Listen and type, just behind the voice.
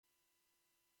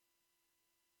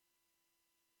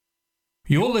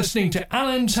You're listening to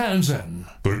Alan Townson,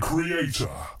 the creator,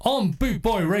 on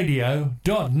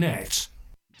bootboyradio.net.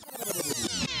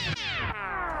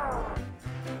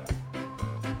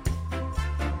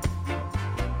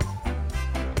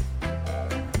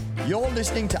 You're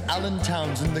listening to Alan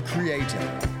Townson, the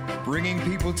creator, bringing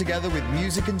people together with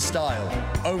music and style,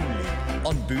 only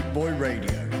on Bootboy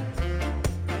Radio.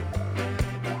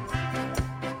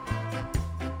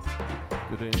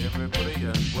 Good evening, everybody,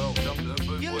 and welcome to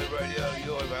Bootboy Radio.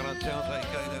 You're with Alan Townson,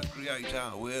 AkA, the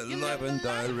creator. We're live and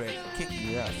direct, kicking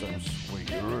you out some sweet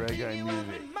reggae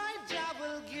music. My job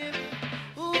will give,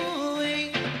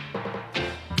 ooh-wee,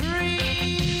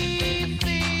 greetings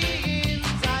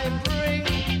I bring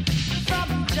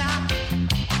from Jah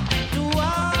to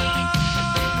all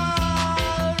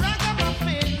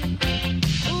ragamuffin,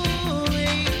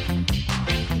 ooh-wee,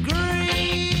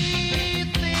 greetings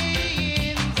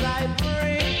I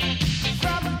bring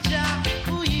from Jah,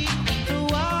 ooh-wee, to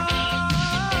all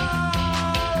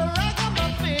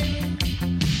ragamuffin,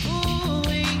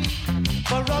 ooh-wee.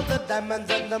 For all the diamonds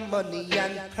and the money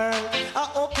and pearl, I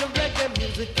hope your reggae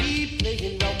music keep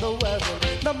playing round the world.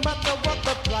 No matter what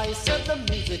the price, and the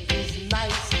music is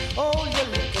nice. Oh, you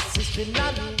look at sister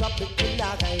and rub it in the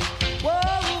eye.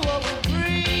 Whoa, whoa,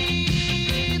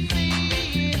 greetings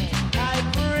I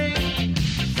bring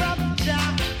from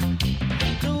Jah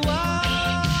to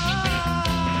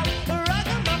all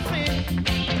ragamuffin.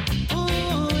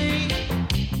 Ooh-wee.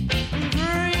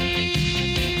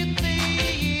 Greetings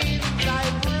I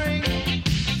bring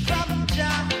from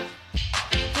Jah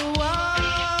to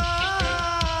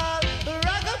all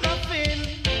ragamuffin.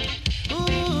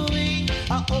 Ooh-wee.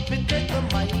 I hope it take the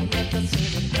mind and the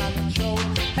soul in control,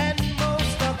 and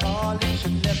most of all it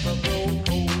should never grow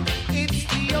old. It's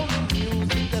the only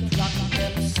music that rocks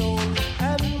them soul,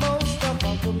 and most of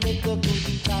all to make the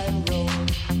good time roll.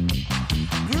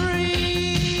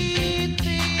 Greetings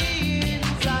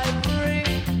I bring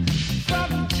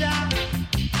from Jah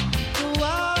to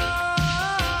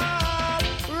all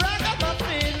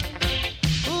ragamuffin.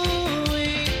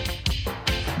 Ooh-wee.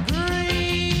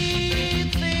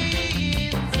 Greetings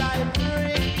I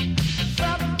bring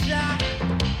from Jah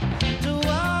to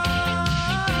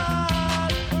all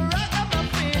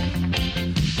ragamuffin.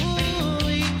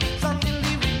 Ooh-wee. Some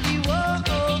dilly-willy, whoa,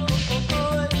 oh, oh,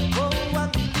 oh, oh, oh, one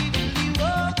dilly-willy,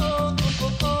 whoa, oh, oh,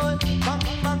 oh, oh, bang,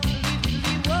 bang,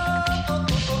 dilly-willy, whoa, oh,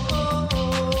 oh, oh,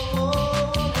 oh,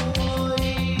 oh, oh.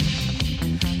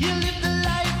 You live the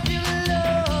life you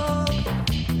love.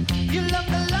 You love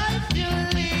the life you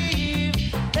live.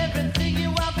 Everything you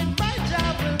have in my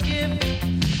job will give.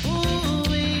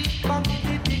 Ooh-wee.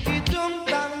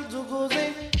 Ba-diggy-diggy-dum-dum,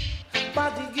 zugu-zing.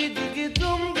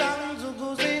 Ba-diggy-diggy-dum-dum,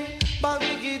 zugu-zing.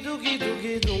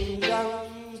 Ba-diggy-doogie-doogie-dum-dum.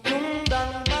 Dum-dum,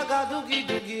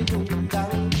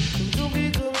 baga-doogie-doogie-dum-dum.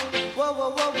 Doogie-dum. Whoa, whoa,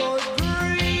 whoa, whoa.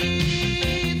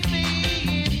 Greetings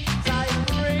I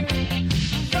bring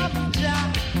from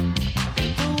Jah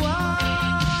to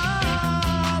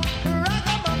all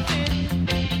ragamuffin.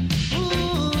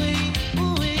 Ooh-wee,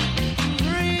 ooh-wee.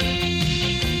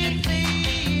 Greetings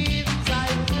I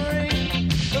bring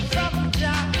from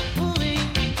Jah, ooh-wee,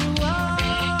 to all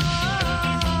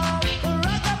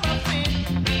ragamuffin.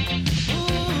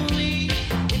 Ooh-wee.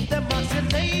 If them ask your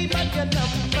name and your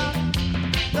number,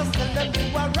 just tell them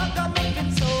you are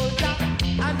ragamuffin soldier,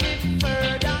 and if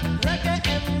further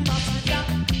reggae ambassador,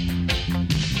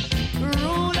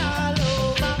 rule all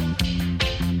over.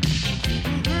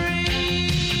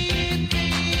 Greetings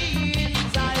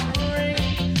I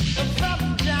bring from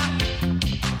Jah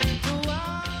to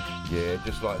all. Yeah,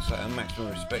 just like to say, maximum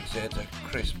respects there to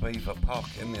Chris B for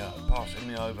passing me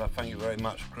over. Thank you very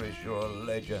much, Chris. You're a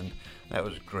legend. That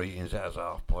was greetings. That was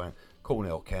half point.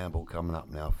 Cornell Campbell coming up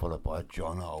now, followed by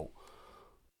John Holt.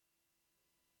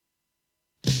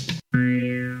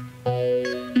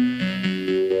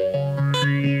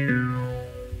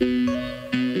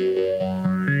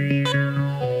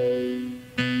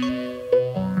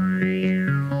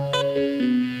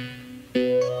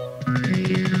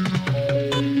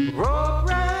 Rock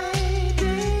right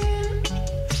in,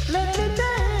 let me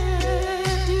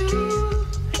tell you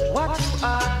what you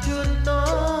ought to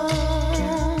know,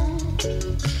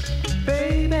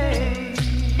 baby.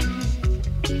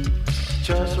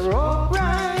 Just rock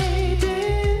right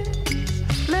in,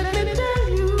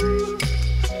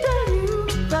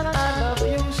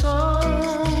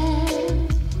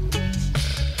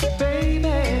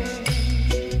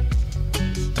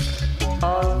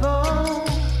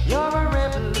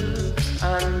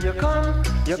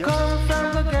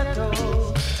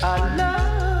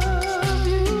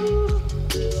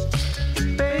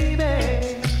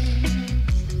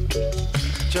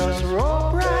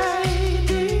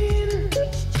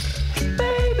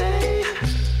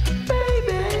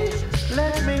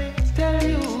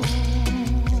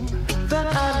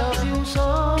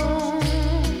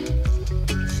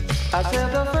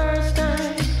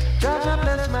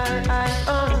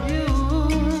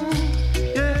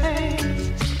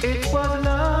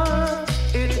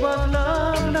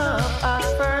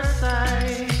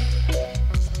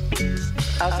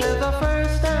 I said the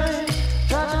first time,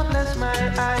 God bless my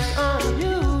eyes on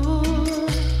you,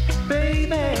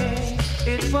 baby.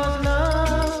 It was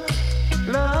love,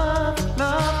 love,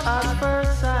 love at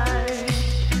first sight,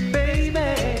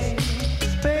 baby,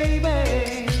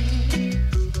 baby.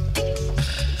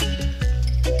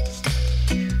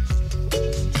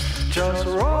 Just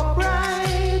walk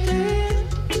right in,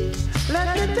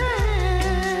 let me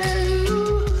tell you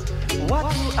what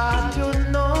you are to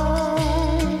know.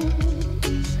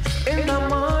 In the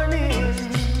morning,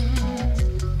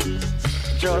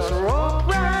 just walk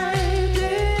right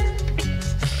in,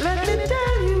 let me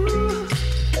tell you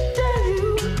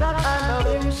that I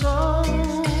love you so,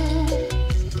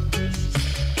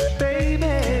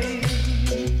 baby.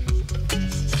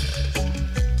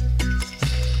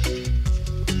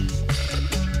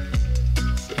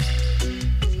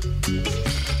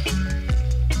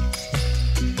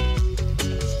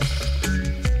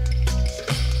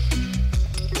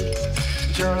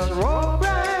 Just walk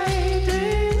right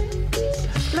in,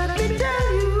 let me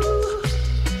tell you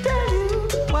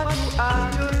what you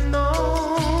are to know,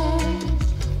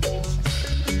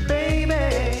 baby.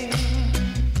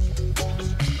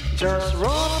 Just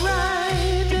walk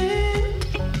right in,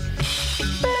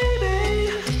 baby,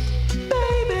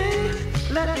 baby.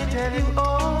 Let me tell you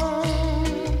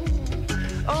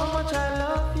how much I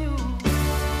love you.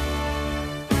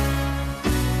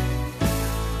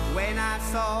 When I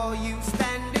saw you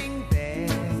standing there,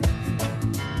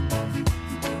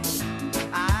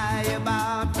 I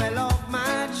about fell off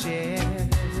my chair.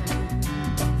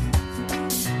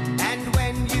 And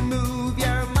when you move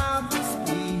your mouth to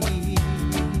speak,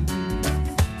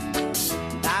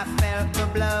 I felt the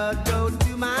blood go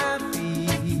to my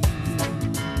feet.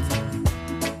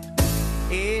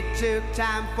 It took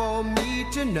time for me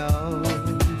to know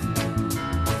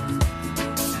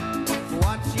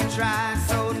what you try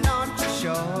so not to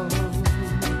show.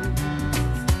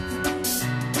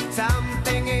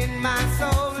 Something in my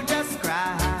soul just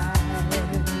cried.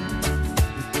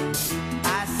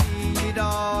 I see it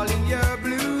all in your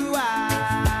blue eyes,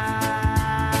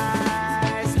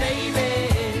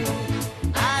 baby.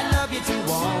 I love you to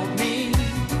want me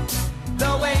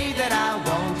the way that I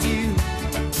want you,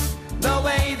 the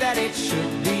way that it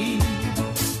should be,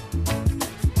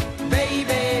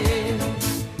 baby.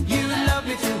 You love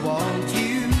me to want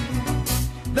you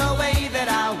the way that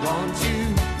I want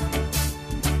you.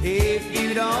 If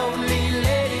you'd only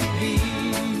let it be.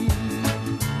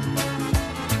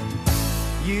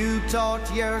 You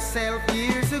taught yourself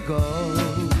years ago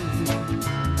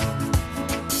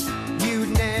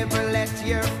you'd never let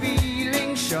your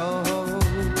feelings show.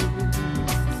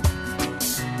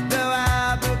 The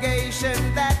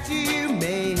obligation that you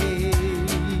made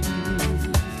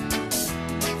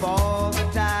for the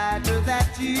title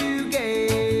that you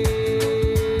gave.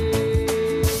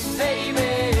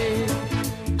 Baby,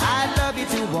 I love you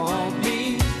to want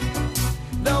me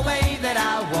the way that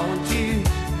I want you,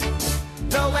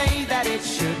 the way that it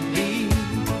should be.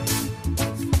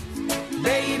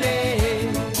 Baby,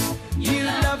 you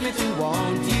love me to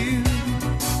want you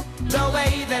the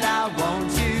way that I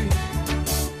want you.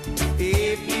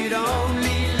 If you'd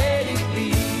only let it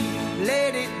be,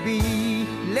 let it be,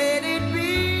 let it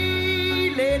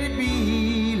be, let it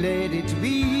be, let it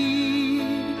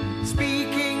be.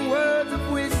 Speaking words of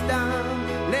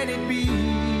wisdom, let it be,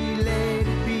 let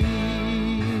it be.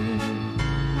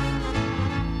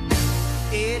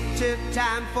 It took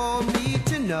time for me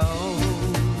to know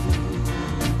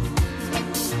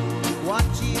what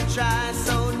you try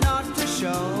so not to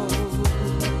show.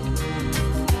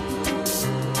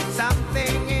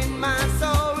 Something in my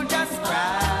soul just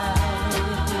cried.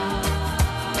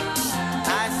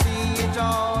 I see it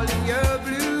all in your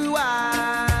blue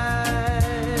eyes,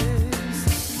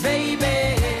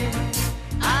 baby.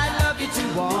 I love you to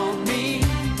want me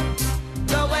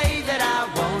the way that I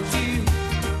want you,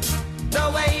 the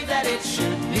way that it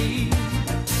should be,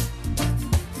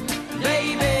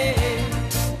 baby.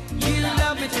 You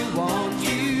love me to want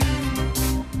you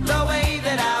the way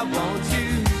that I want you.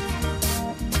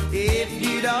 If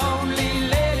you'd only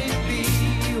let it be,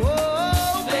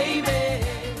 oh baby,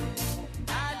 I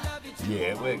love you to.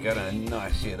 Yeah, we're gonna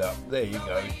nice it up. There you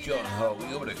go, John Holt,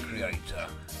 you're the creator,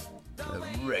 the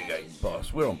reggae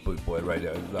boss. We're on Boot Boy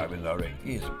Radio, live and direct.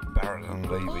 Here's Barrington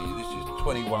Levy. This is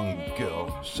 21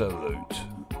 Girl Salute.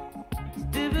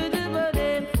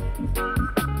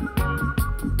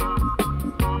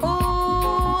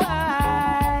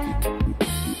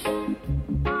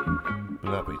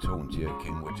 Lovely talking to you,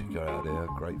 King. Would you go out there?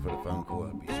 Great for the phone call.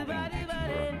 I'd be speaking to you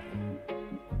tomorrow.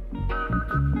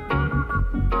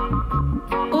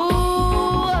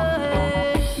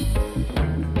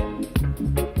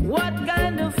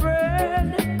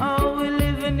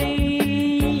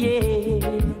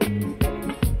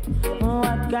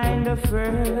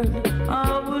 world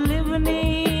are we living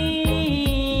in?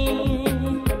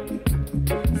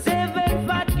 7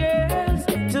 fat girls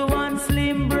to 1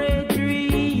 slim breadery,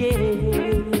 yeah.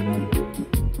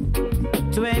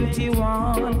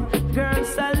 21 girls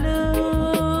salute.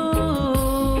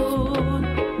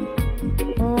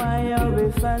 Why are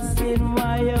we fasting?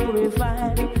 Why are we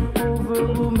fighting over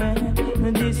women?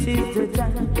 This is the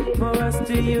time for us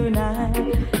to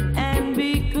unite and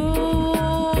be cool.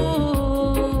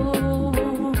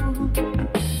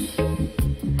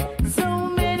 So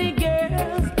many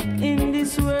girls in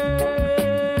this world.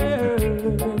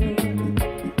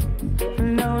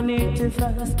 No need to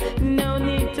fuss, no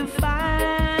need to fight.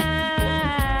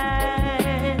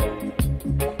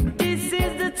 This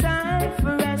is the time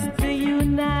for us to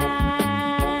unite.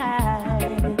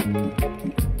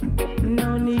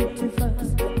 No need to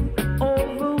fuss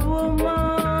over woman.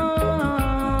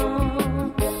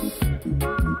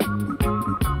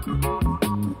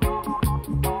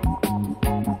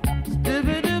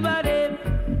 Stupid-doo-ba-dip.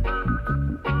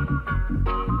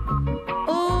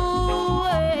 Ooh,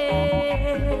 eh.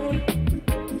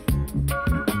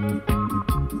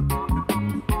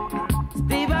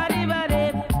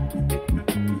 Stee-ba-dee-ba-dip.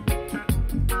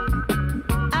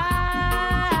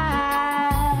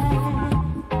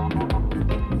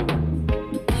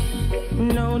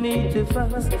 No need to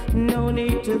fuss, no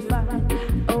need to fight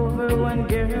over one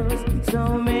girl.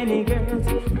 So many girls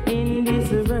in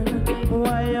this world.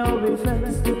 Why are we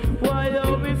fussing? Why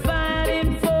are we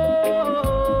fighting for?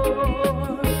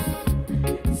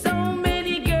 So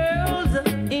many girls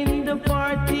in the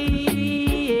party.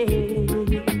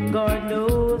 God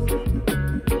knows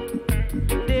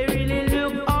they really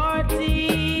look arty.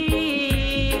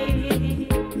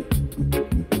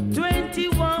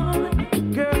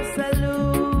 21 girls salute.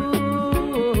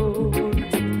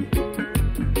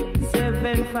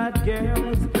 7 fat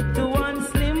girls to 1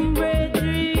 slim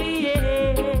breadery,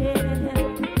 yeah.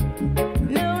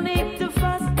 No need to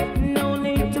fuss, no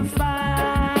need to fight.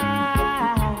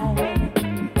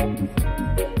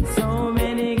 So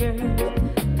many girls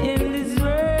in this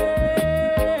world.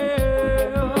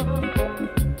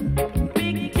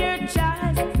 Pick your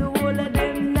choice, the whole of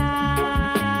them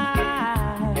nice.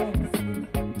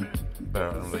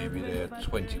 Barrett and Levy there,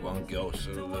 21 girls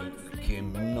salute.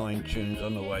 Kim, 9 tunes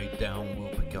on the way down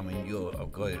will be coming your.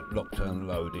 I've got it locked and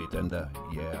loaded, and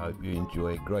yeah, I hope you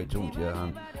enjoy it. Great talking to you,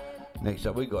 hun. Next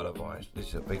up, we got a voice.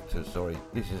 This is Victor, sorry.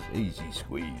 This is Easy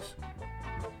Squeeze.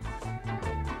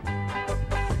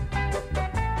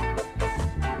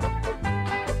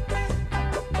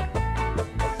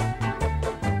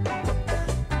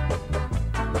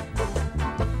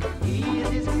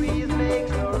 Easy squeeze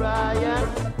makes no riot.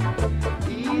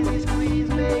 Easy squeeze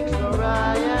makes no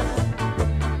riot.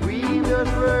 Grievous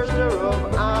words stir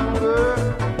up anger,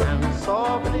 and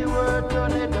softly word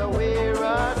turn it away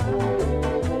right.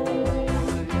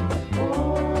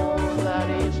 Oh, that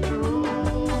is true.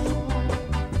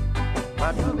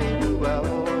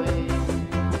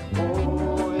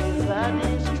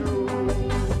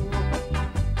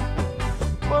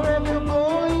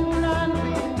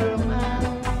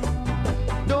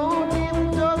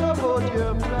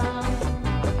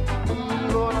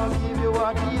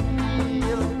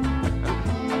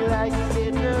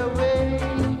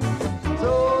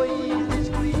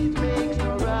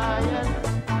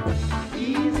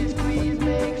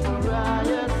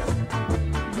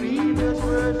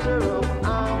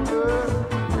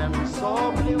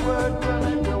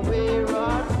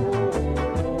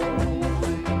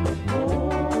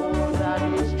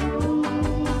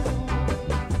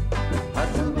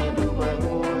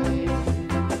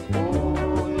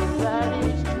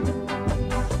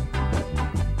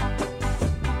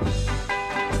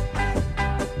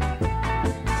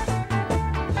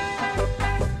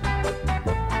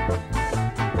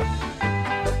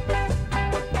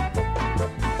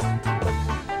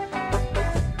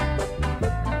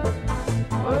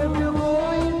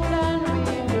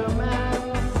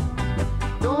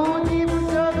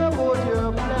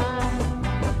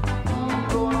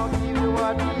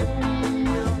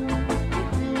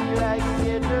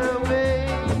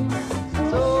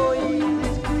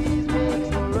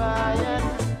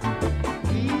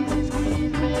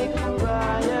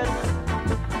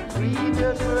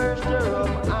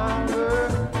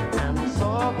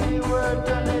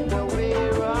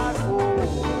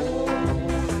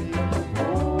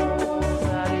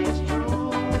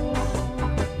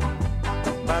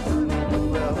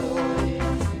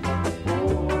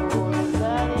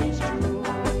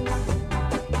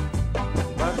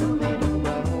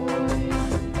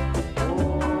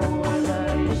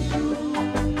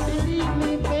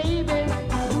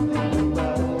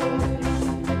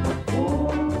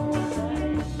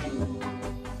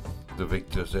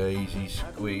 easy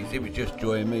squeeze. If you just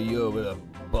join me, you're with a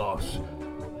boss.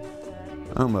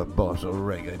 I'm a boss of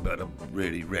reggae, but a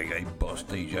really reggae boss,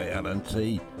 DJ Alan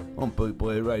T. On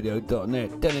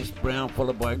bootboyradio.net. Dennis Brown,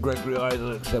 followed by Gregory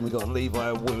Isaacs, then we got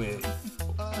Levi Williams.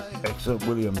 Excellent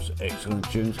Williams, excellent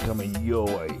tunes coming your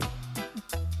way.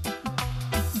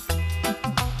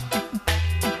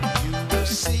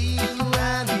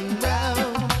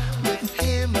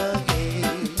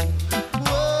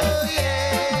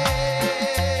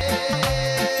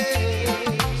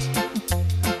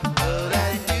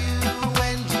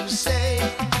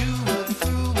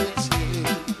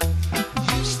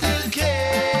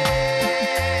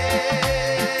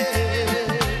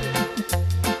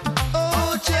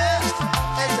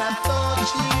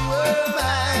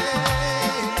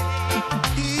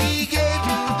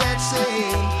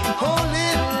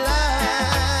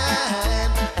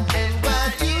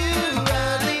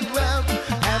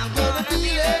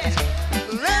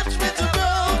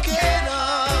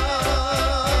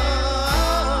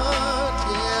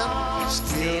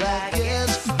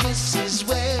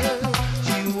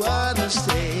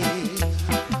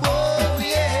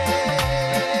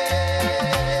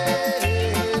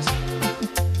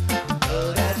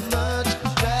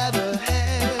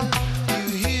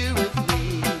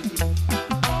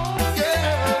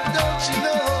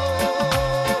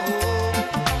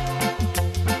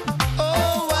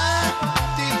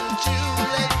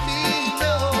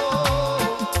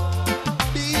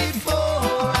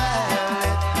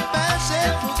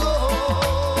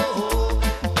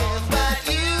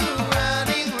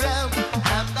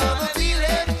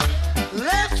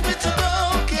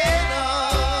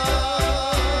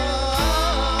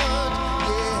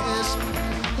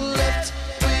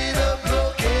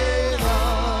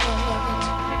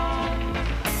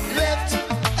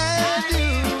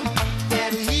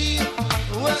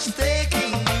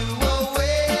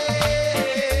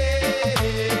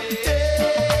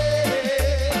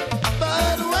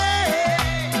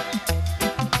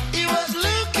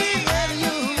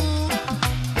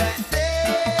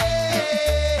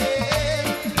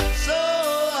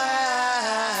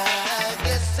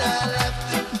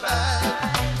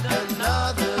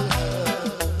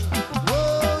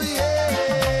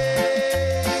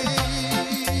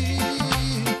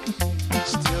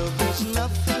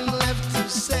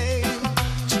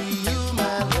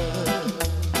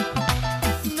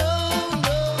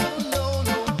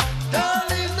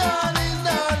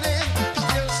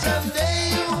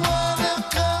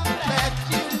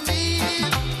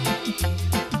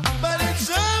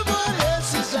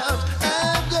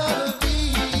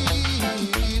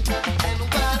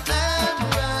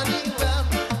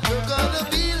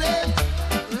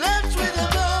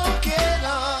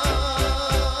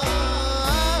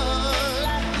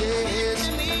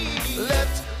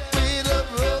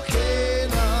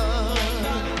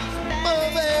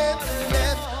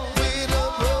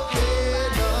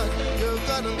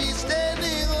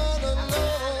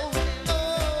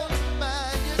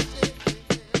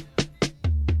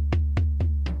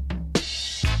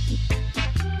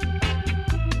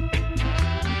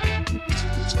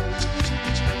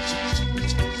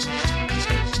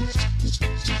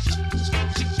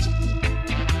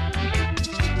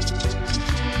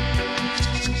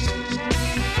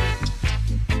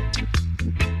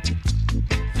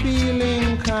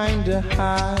 kinda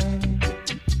high.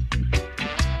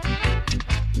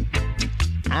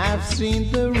 I've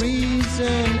seen the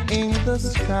reason in the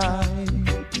sky,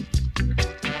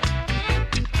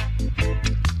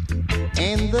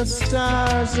 and the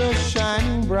stars are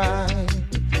shining bright,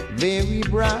 very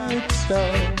bright. So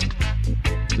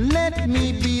let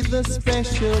me be the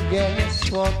special guest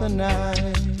for the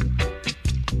night.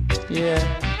 Yeah.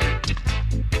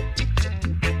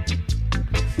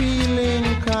 Feeling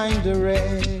kinda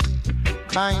red,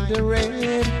 kinda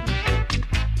red.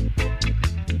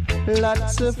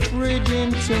 Lots of fridge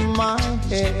into my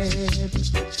head,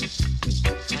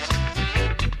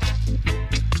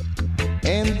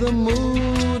 and the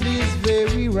mood is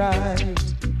very right,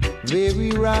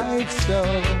 very right. So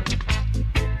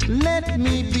let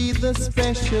me be the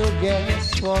special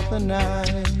guest for the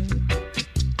night.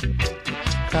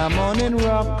 Come on and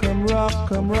rock, come rock,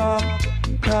 come rock.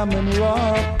 Come and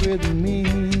rock with me.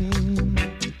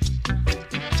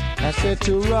 I said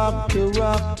to rock, to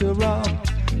rock, to rock.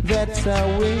 That's how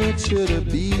it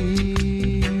should be.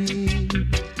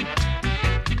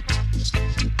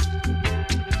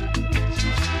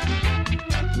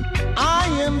 I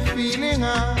am feeling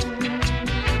high.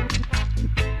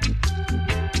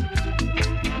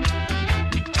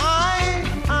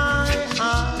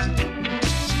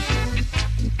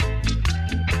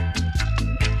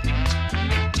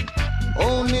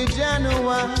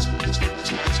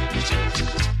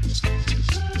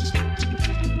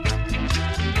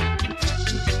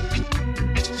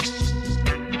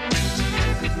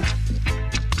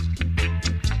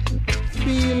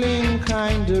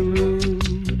 kinda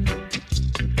rude.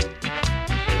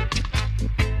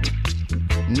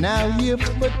 Now you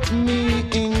put me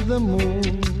in the mood,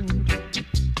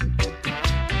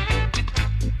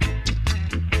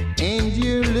 and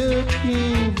you're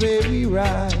looking very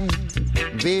right,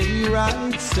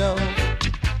 so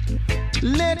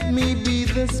let me be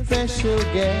the special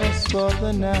guest for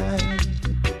the night.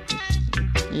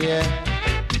 Yeah,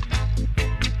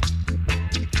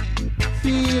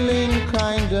 feeling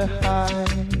kinda high.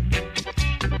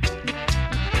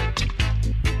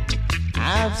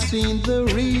 I've seen the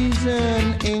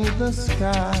reason in the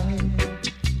sky,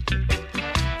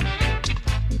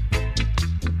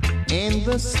 and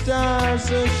the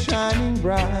stars are shining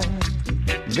bright,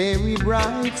 very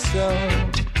bright, so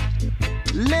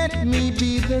let me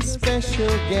be the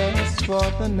special guest for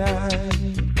the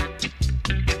night.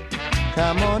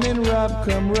 Come on and rub,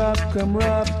 come rub, come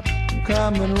rub,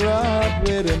 come and rub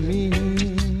with me.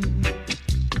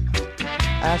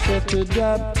 I said to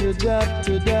dub, to dub,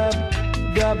 to dub,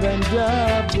 dub and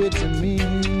dub with me.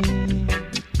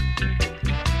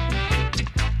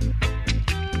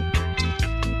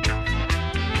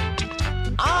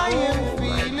 I am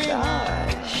feeling.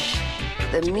 Gosh,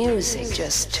 the music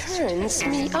just turns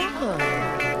me on.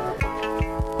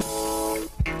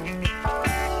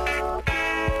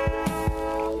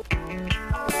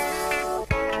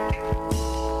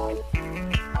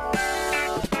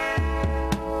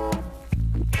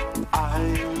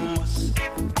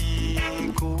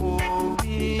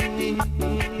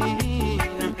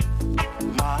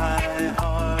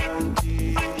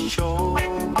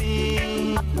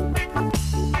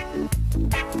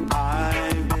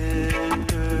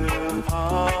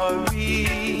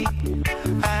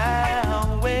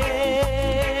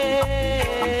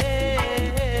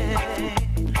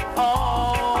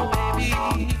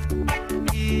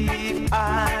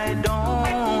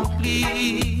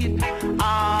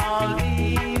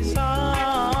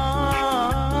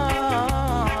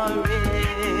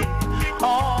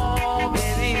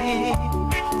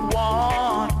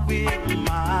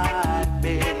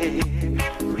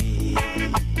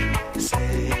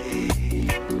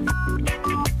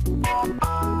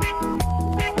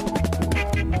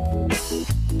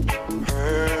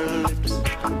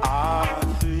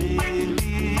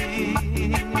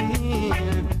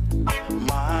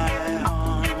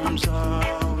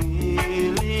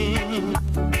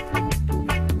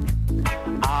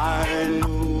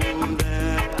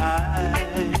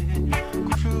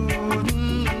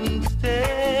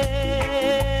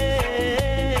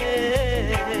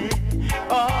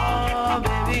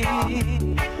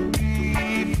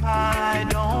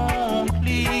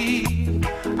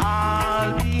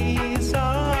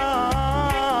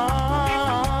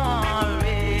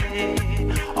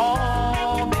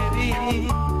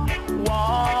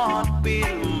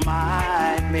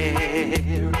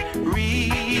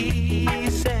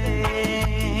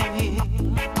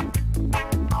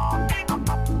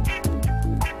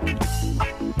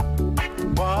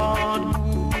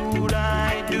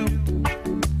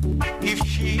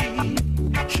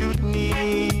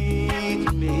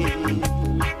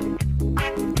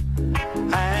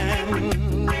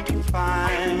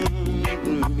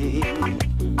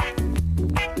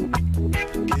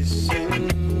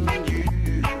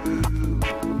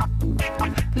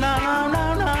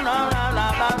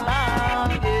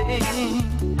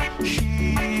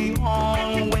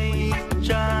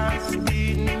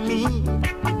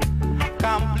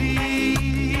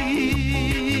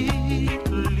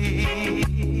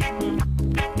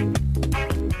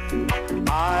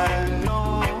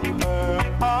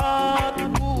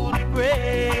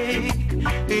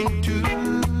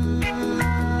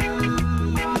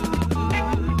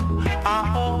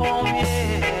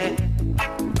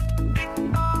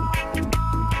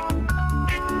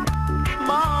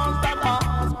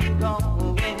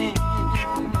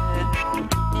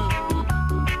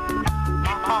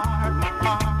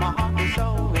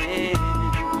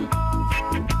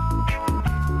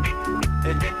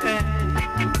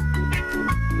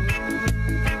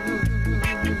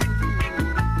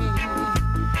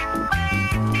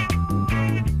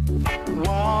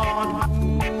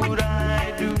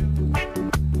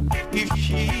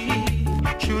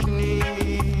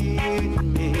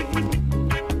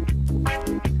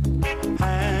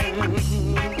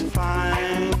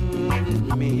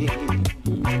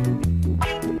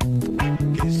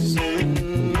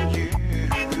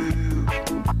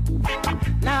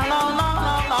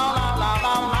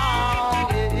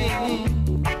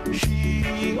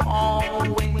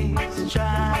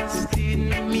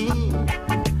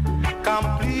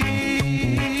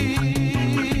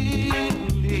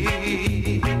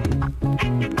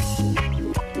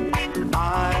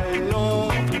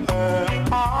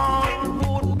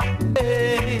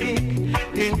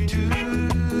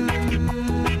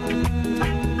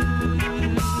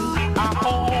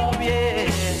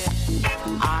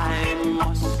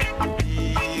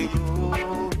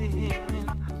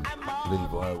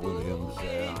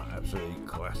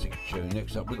 classic tune.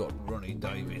 Next up we got Ronnie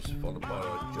Davis, followed by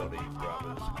the Jolly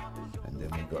Brothers, and then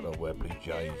we got the Webley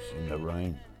Jays in the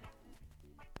Rain.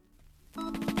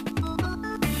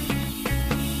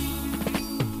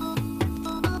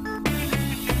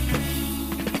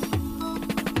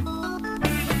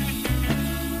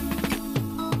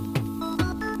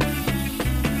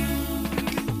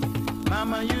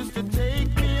 Mama used to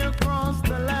take me across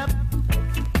the lap.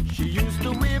 She used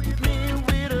to whip me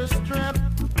with a strap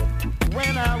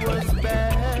when I was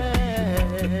bad.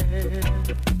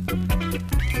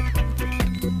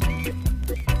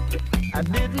 I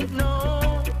didn't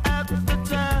know at the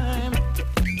time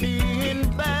being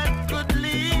bad could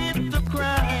lead to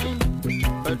crime,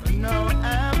 but now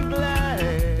I'm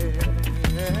glad.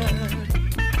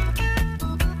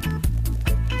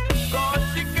 'Cause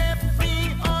she kept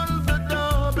me on the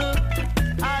double.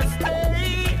 I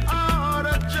stay out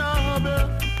of trouble.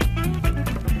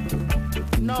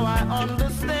 Now I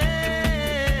understand.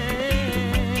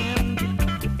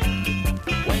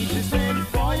 When she said,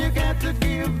 boy, you got to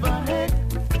give a heck.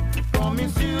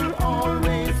 Promise you'll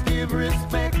always give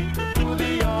respect to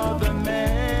the other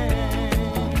man.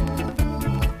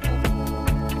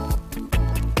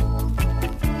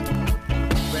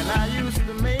 When I used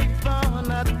to make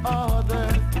fun at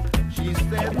others, she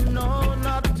said, no,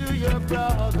 not to your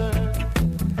brother.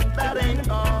 That ain't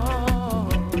all.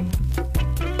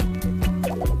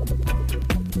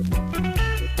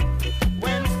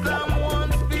 When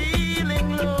someone's feeling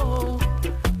low,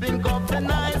 think of the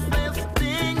nicest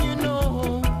thing you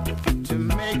know to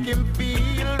make him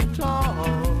feel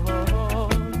tall.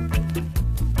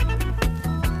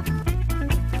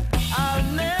 I'll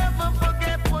never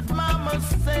forget what Mama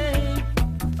say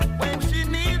when she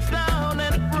kneels down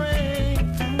and pray.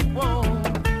 Whoa,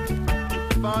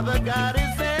 Father God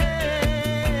is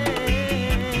hands.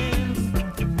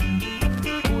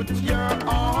 Put your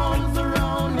arms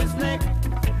around his neck.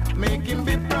 Make him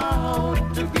be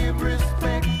proud to give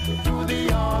respect to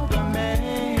the other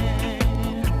man.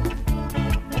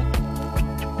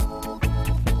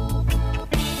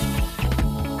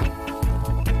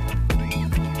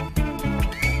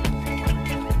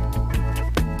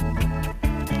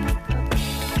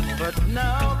 But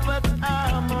now that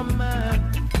I'm a man,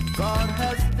 God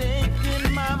has taken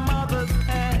my mother's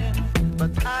hand,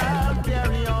 but I'll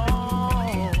carry on.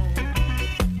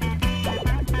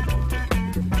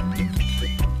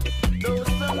 Though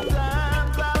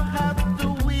sometimes I'll have to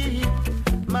weep,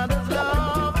 mother's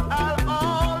love I'll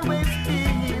always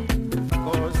keep,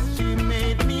 'cause she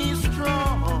made me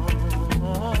strong.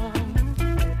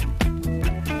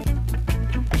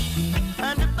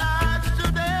 And if I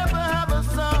should ever have a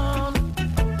son,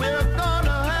 we're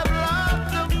gonna have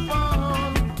lots of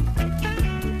fun,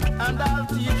 and I'll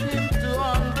teach him to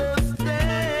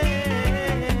understand.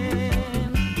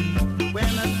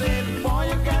 When I said, boy,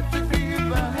 you got to give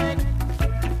a heck,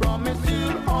 promise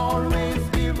you'll always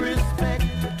give respect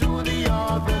to the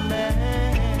other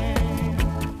man.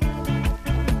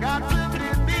 Got to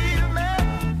believe me,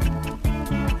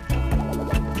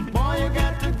 boy, you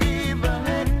got to give a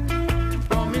heck,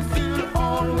 promise you'll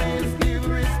always give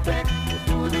respect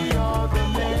to the other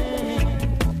man.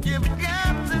 You've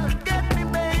got to get me,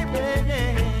 baby.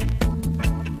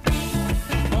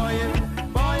 Boy,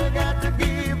 you got to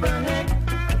give a heck,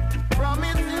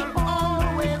 promise you'll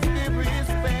always give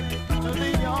respect to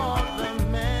the other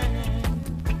man.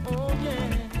 Oh yeah.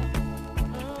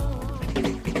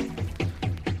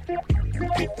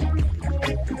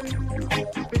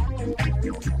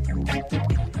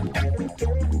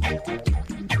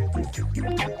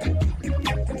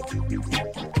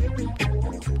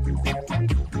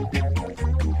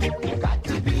 Got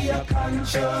to be a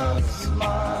conscious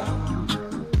man.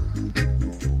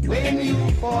 When you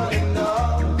fall in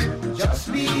love,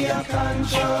 just be a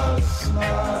conscious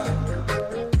man.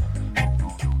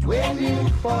 When you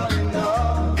fall in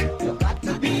love, you got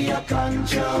to be a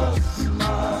conscious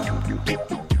man.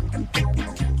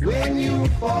 When you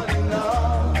fall in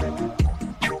love,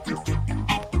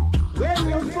 when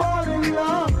you fall in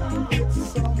love with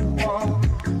someone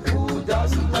who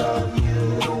doesn't love you,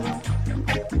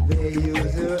 they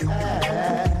use you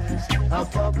as a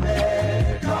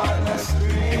puppet on a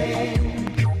string.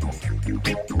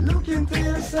 Look into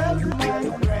yourself, my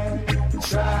friend.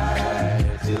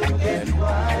 Try to get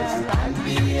wise and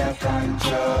be a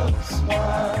conscious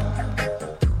one.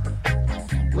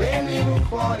 When you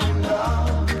fall in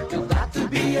love, you got to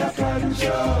be a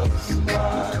conscious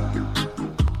one.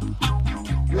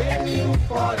 When you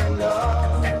fall in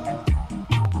love,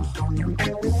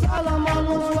 Solomon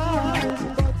was wise,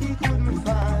 but he couldn't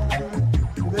find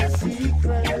the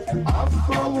secret of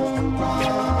a woman.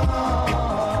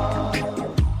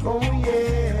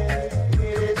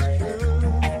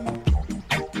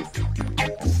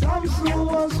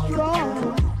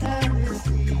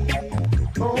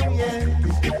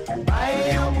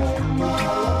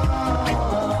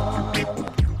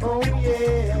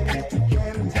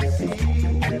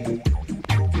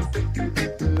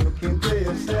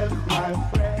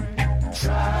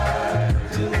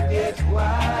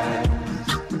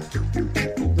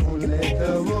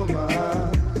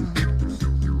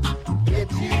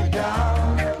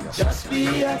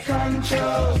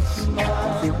 conscious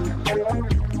man.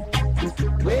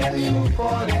 When you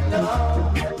fall in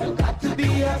love, you got to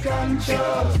be a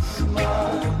conscious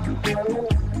man.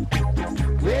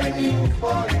 When you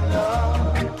fall in love.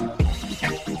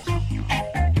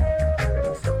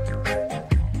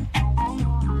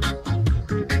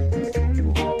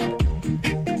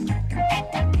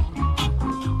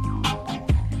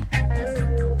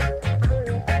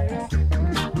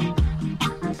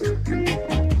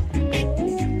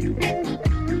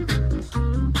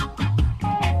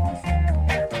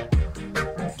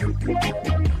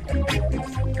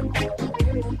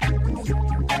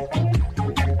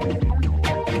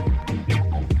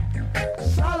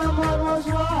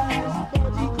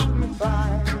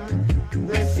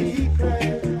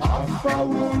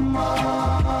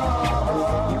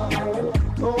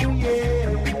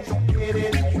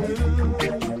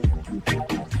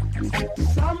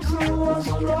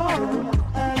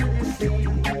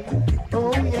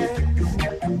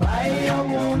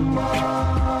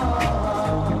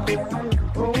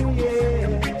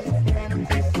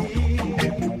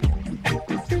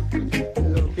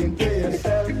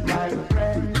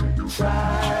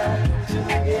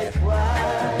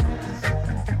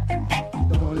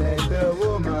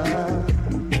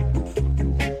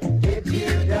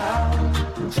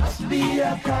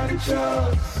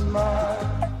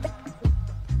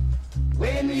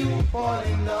 When you fall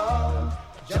in love,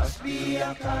 just be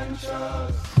a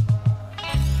conscious.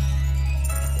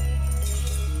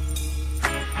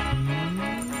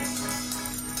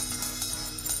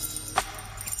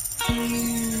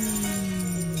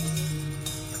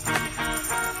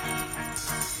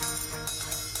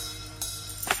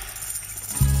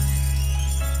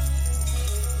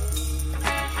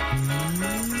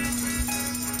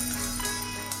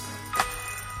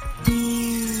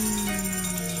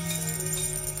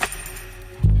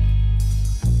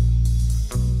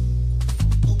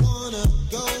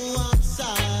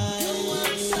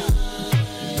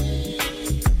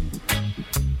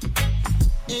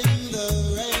 In the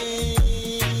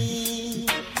rain.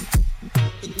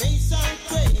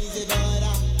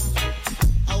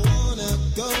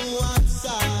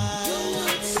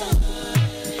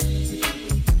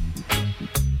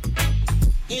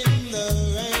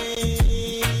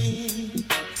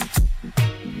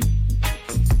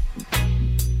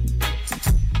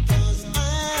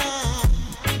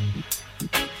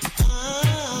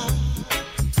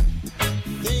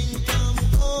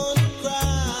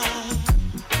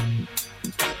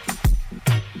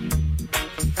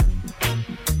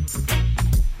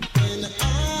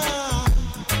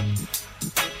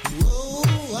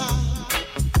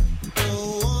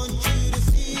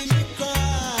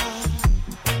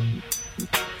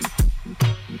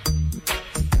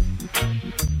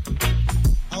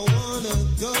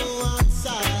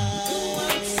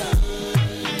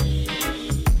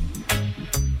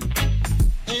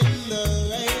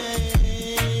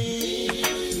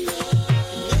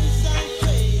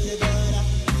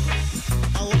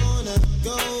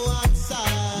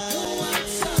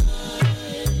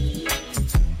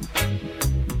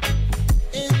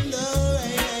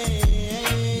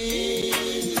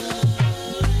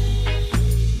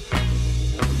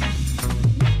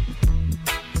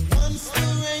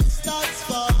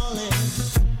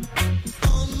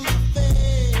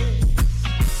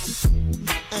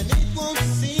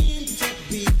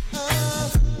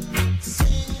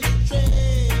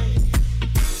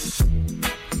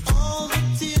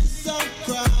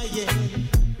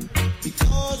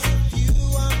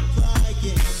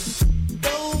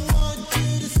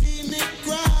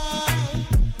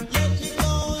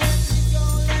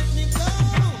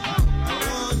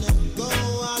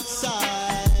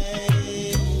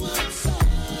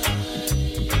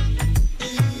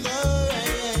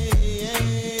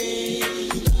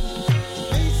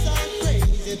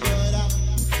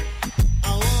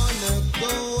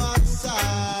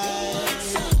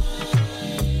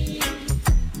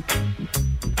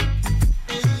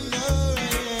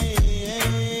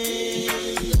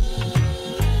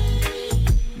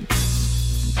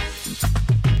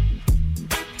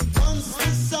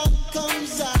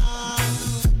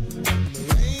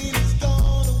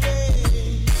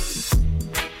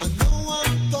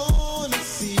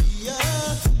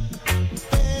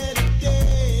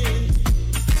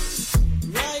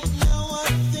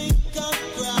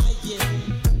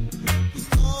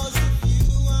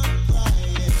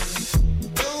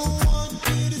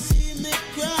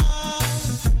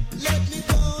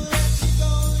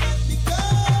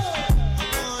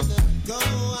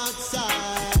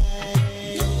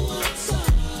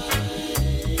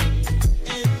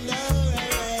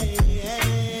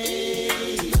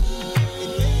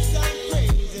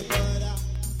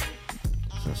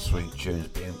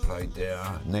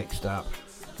 Next up,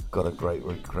 got a great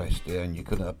request there, and you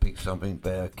couldn't have picked something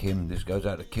better, Kim. This goes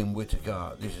out to Kim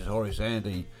Whittaker. This is Horace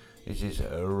Andy. This is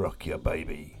Rock Your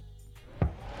Baby.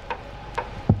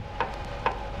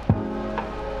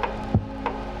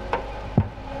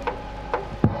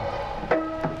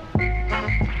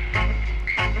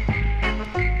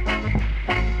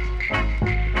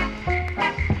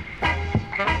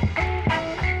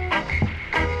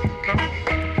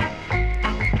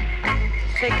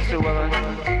 Sexy woman.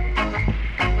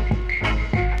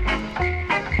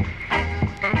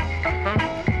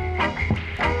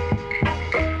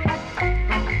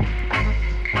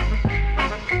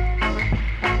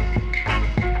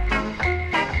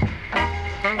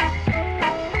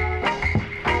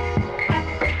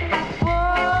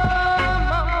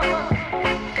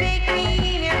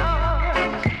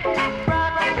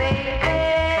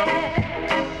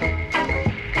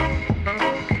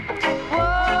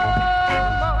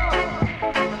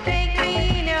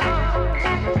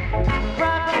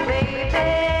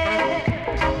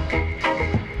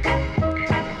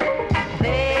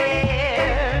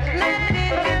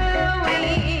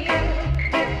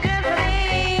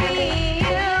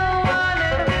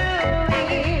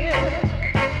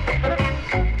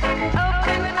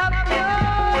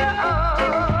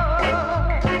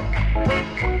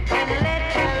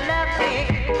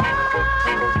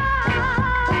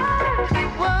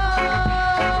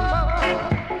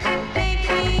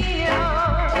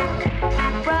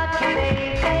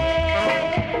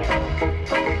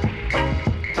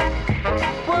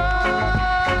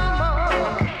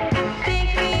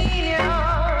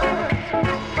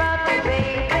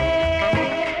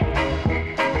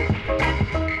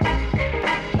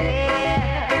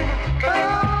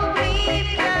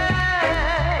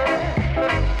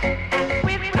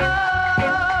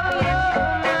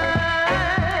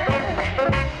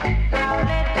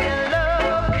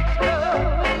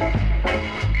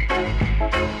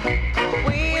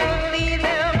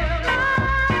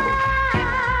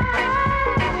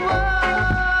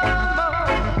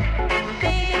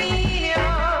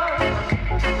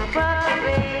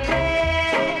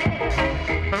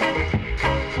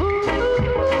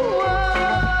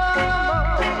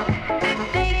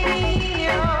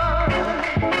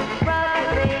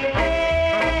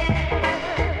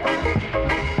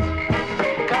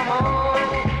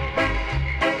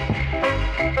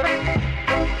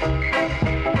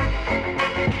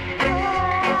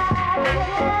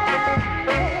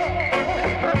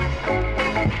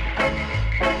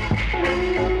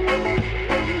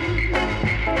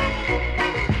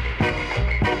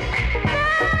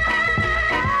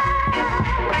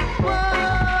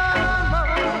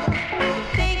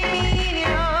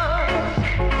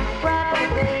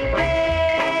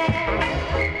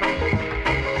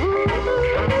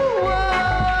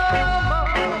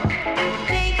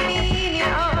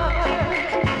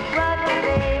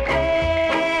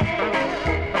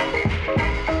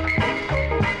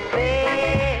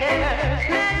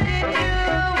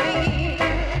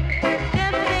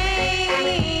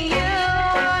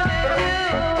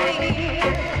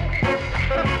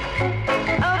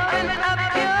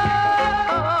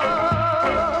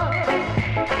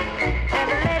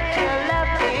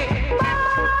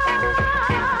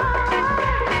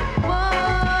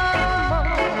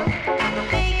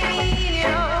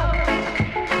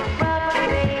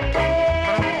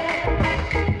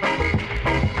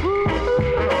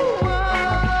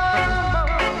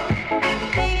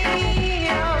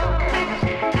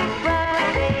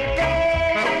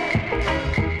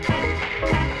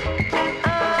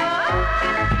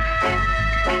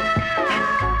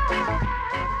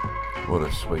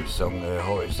 Sweet song there,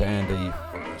 Horace Andy,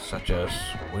 such a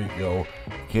sweet girl.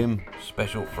 Kim,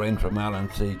 special friend from Alan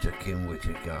T to Kim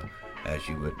Whittaker, as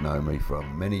you would know me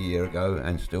from many years ago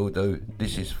and still do.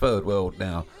 This is Third World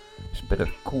now. It's a bit of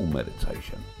cool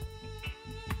meditation.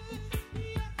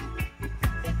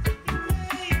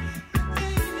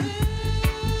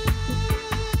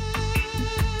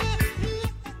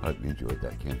 Hope you enjoyed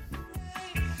that, Kim.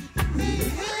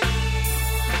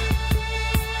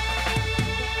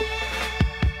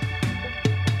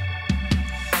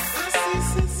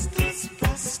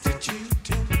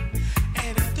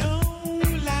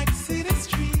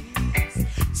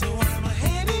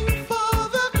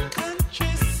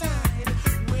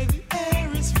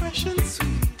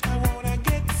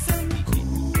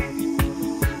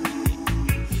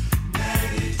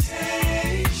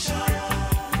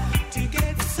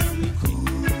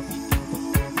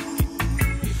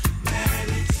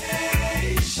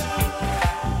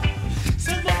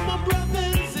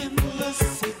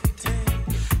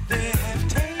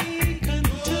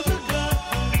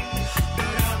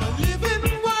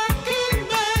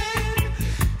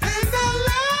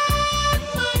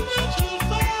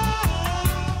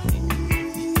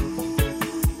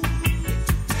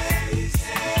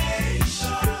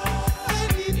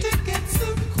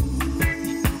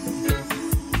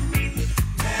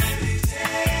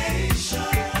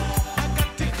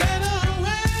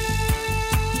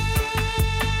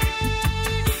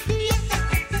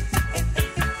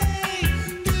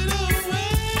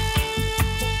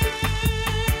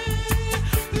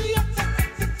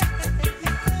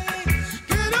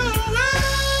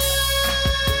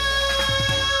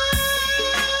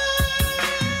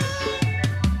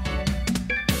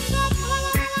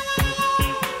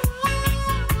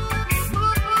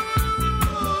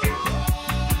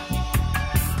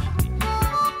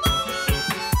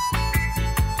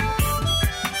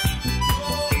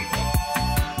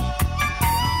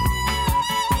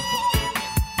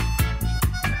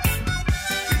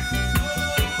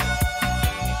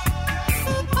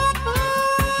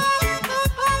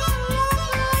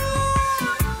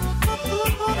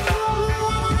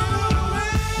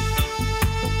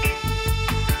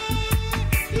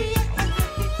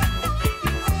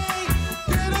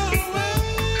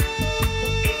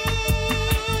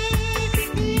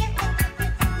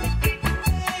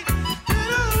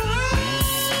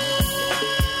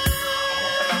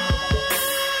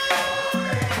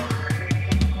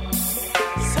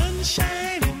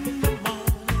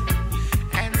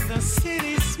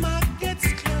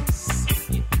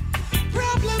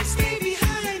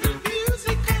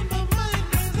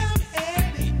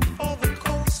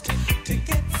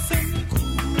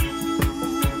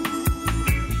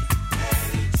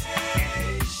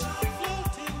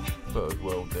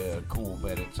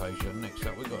 Temptation. Next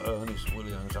up, we've got Ernest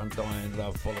Williams, Undying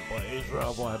Love, followed by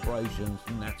Israel Vibrations,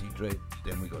 Natty Dread.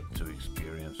 Then we got To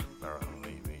Experience, Barrett and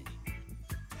Levy.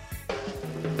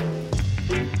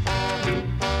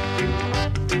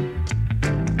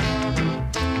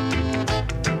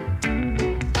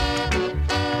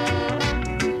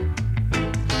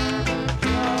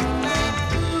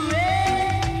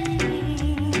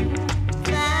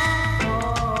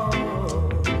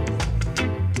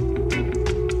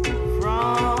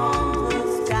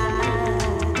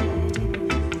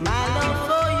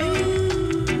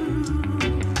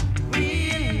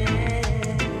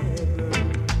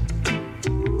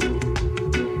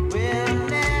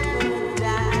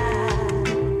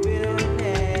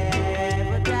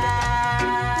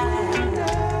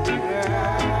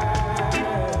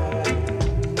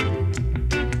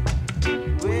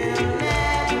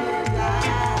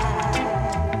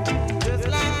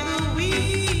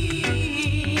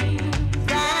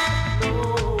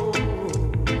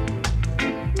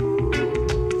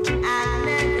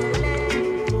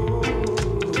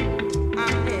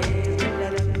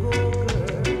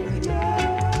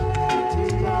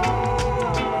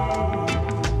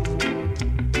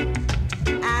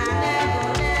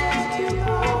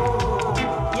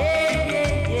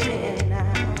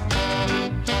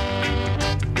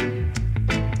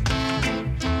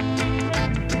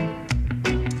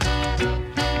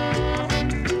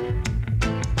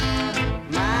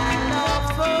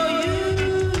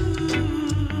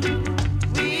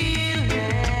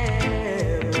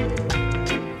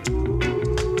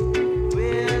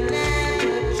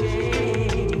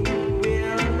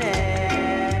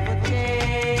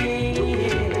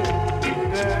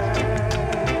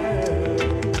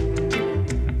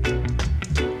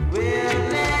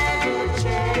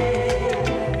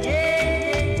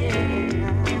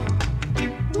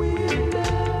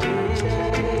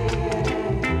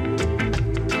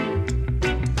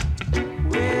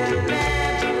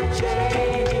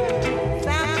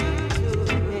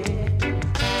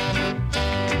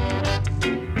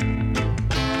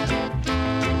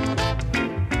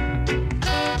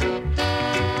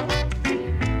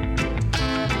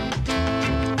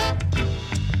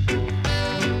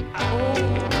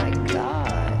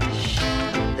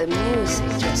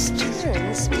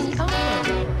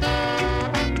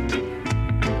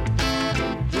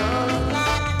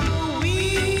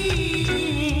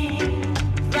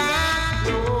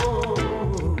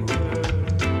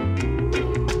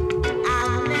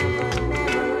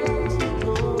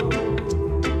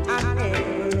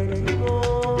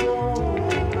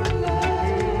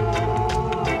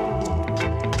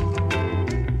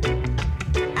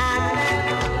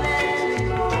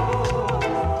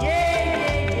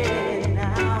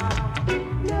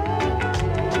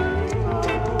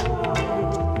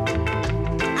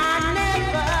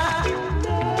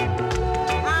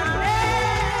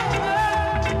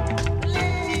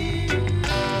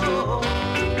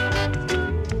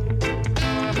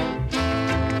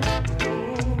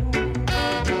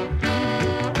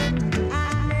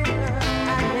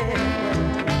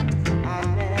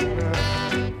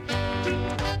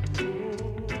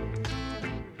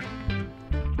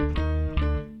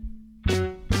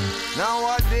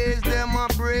 Nowadays them a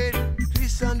braid,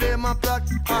 twist and them a plot.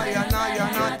 I and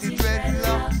naughty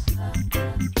dreadlocks.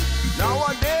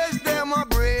 Nowadays them a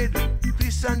braid,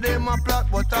 twist and them a plot.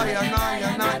 But I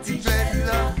and naughty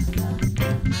dreadlocks.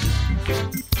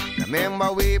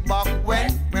 Remember way back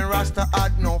when Rasta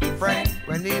had no friend,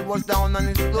 when he was down on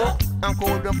his luck and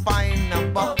couldn't find a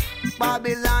buck.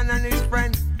 Babylon and his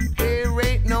friend, there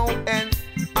ain't no end.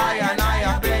 I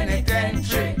a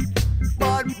penitentiary.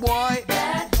 But boy,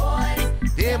 bad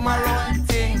boys, they ma run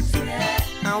things,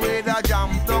 and with a jam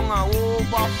tongue a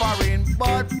over foreign.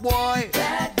 But boy,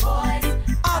 bad boys,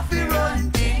 I fi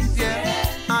run things,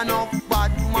 yeah. Enough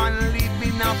bad man live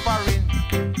in a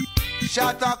foreign.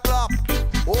 Shot a clock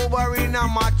over in a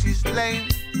matches lane.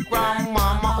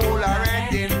 Grandmama all her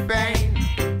head in pain,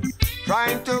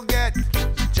 trying to get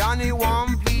Johnny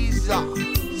one visa.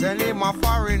 Send him a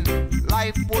foreign,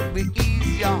 life would be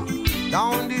easier.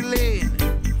 Down the lane,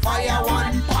 fire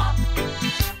one pop.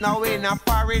 Now in a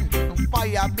foreign,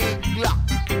 fire big glock.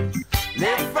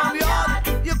 Live from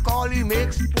yard, you call him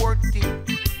exporting.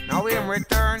 Now in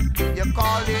return, you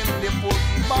call him the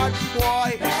pussy bad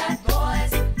boy. Bad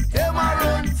boys, them a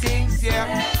run things,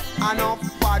 yeah. Enough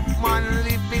bad man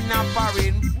live in a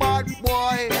foreign. Bad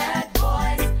boy, bad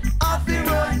boys, I fi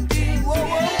run things, whoa,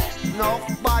 whoa.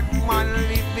 Enough bad man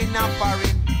live in a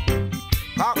foreign.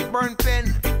 Cockburn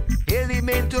pen,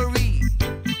 elementary,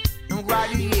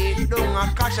 graduate down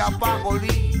a cash a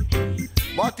faculty.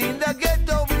 But in the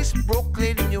ghetto is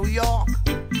Brooklyn, New York,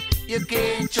 you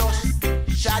can't just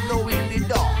shadow in the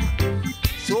dark.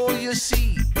 So you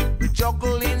see, we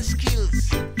juggling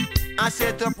skills. I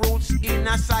set up roots in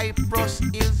a Cyprus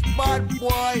Hills. Bad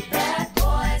boys,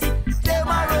 them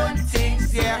a run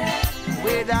things, yeah.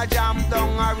 With a jam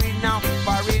down arena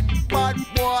foreign. Bad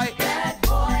boy,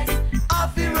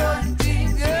 off the run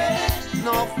things, yeah.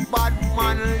 Enough bad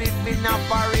man live in a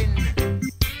foreign.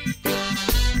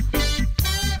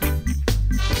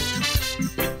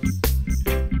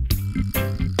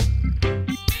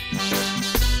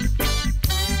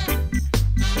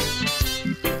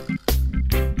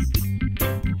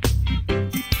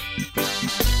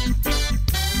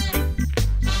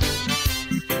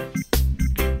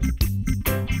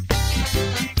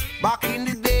 Back in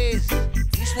the days,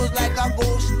 this was like a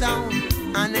ghost town,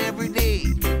 and every day,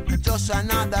 just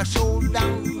another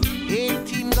showdown.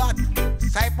 18 got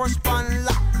Cyprus pan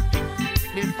lock,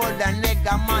 before the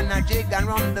nigga man a jig and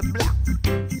run the block.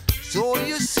 So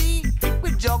you see,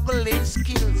 we juggling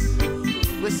skills.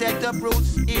 We set up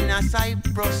roots in a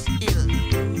Cyprus Hill.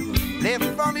 Left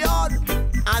from yard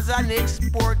as an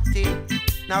exportee.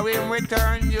 Now in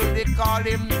return, you they call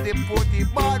him the putty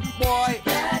bad boy.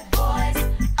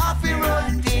 Off he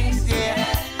run things,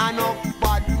 yeah. Enough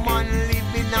bad man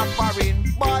live in a foreign.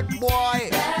 Bad boy,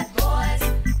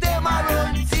 them a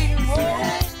run things,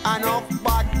 yeah. Enough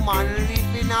bad man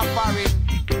live in a foreign.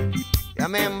 You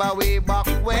remember way back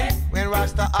when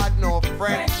Rasta had no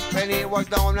friend, when he was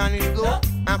down on his luck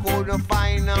and couldn't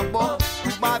find a book.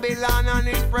 Babylon and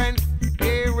his friend,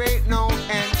 there ain't no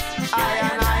end. I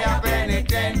a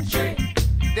penitentiary.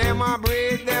 Them a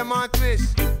braid, them a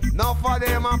twist. Enough for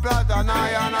them a plot and I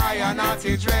a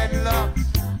naughty dreadlocks.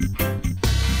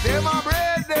 Them a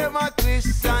braid, them a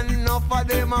twist, and enough for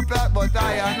them a plot, but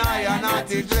I a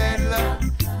naughty dreadlocks.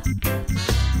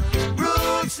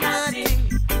 Roots naughty,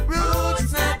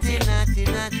 naughty,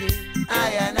 I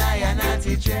a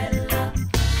naughty dreadlocks.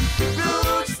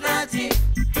 Roots naughty,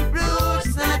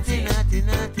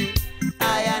 naughty, I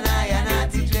a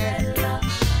naughty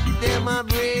dreadlocks. Them a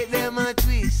braid, them a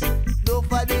twist. Don't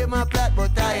for them a plot,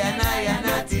 but I a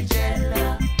naughty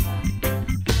dreadlocks.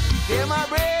 Them a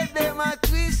braid, them a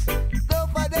twist.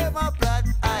 Don't for them a plot,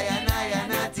 I a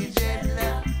naughty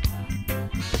dreadlocks.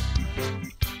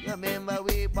 You remember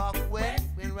way back when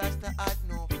Rasta had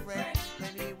no friend,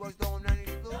 when he was down on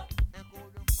his luck and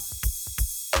couldn't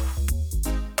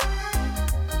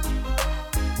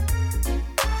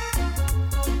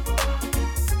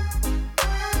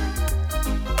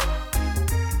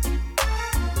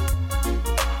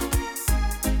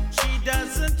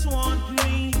Doesn't want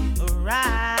me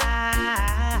around.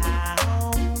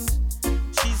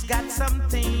 She's got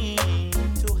something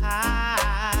to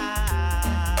hide.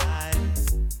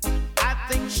 I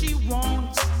think she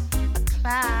wants a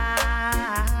clown,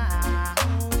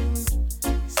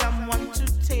 someone to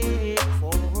take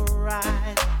for a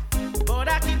ride. But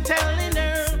I keep telling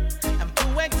her I'm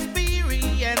too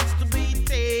experienced to be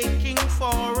taking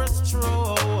for a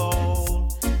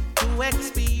stroll. Too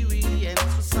experienced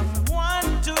for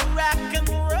someone to rock and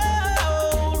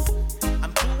roll.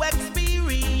 I'm too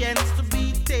experienced to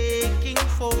be taking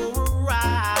for a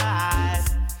ride.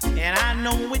 And I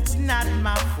know it's not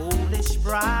my foolish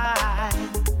bride.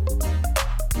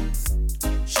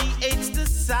 She hates the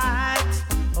sight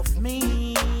of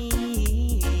me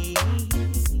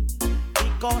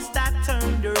because I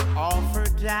turned her off or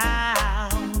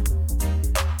down.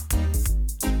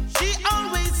 She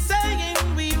always saying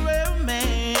we were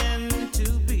meant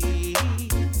to be.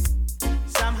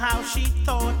 Somehow she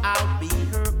thought I'd be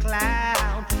her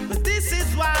clown. But this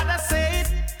is what I said.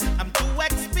 I'm too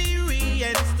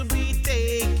experienced to be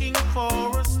taking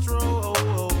for a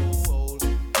stroll.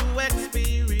 Too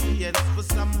experienced for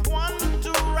someone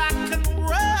to rock and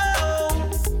roll.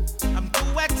 I'm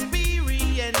too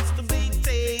experienced to be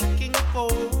taking for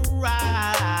a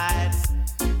ride.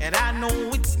 And I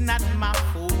know it's not my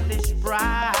foolish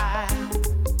bride.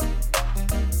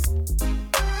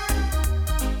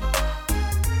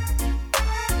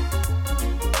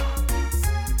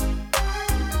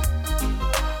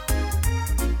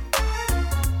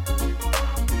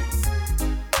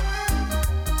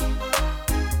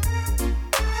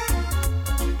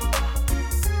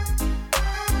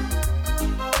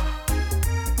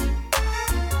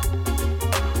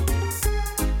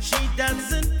 She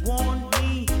doesn't want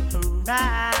me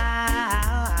around.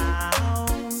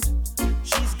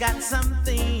 She's got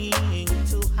something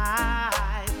to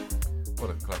hide. What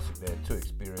a classic there, too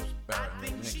experienced Barrett.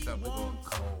 Next up we've got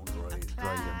Cold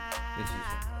Dragon. This is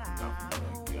nothing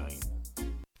again.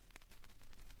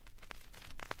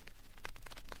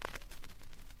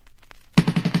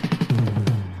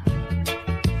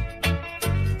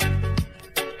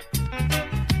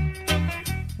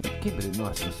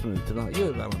 nice and smooth tonight.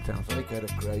 You're Alan Townson, AkA the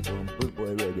creator on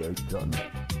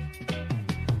bootboyradio.net.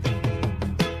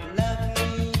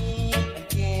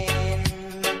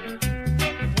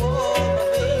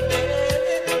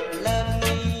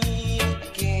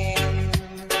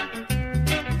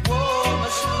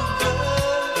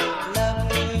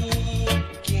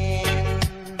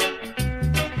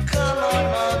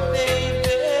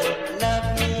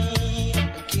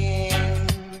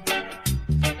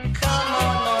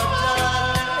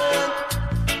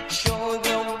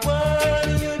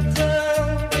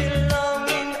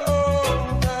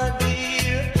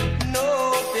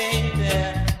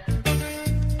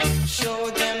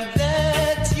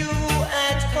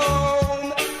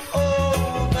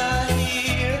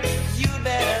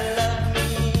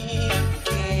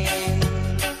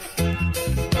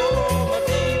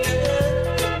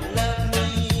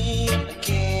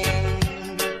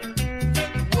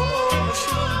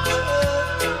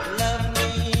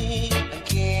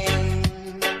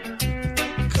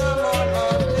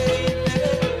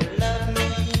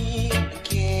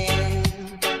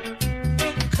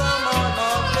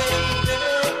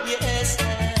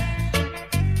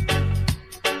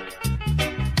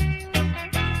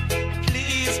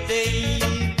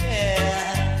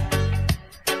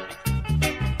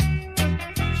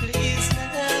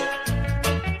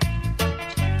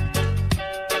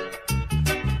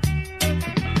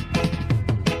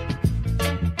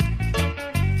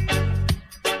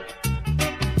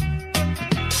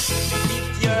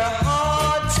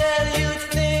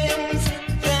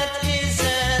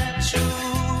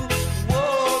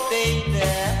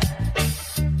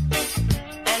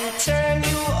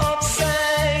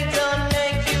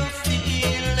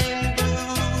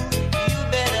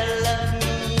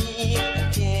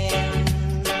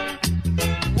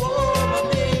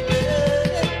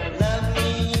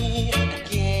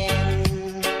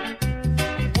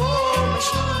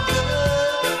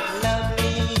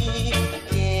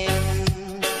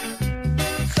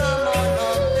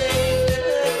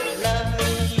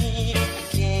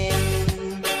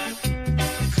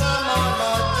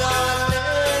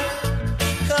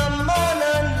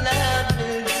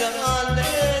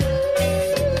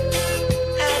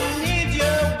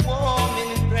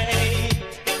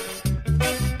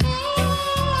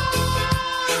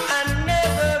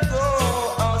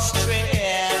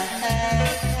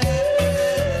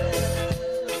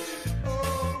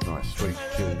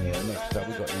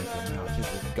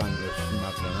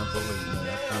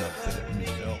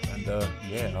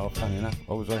 Funny enough,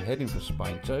 I was heading for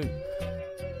Spain too.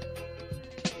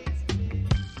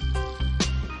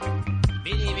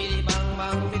 Biddy biddy bang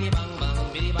bang, biddy bang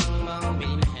bang, biddy bang bang,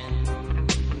 biddy man.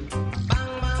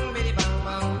 Bang bang, biddy bang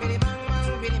bang, biddy bang bang,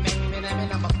 biddy man. Biddy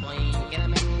man, I'm a boy, get a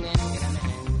man, get a man.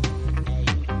 Hey.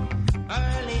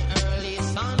 Early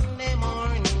Sunday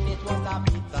morning, it was a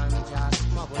big ganja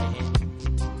smuggling.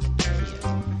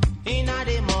 Inna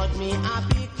the mud, me a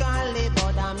pick a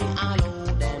labor, and me a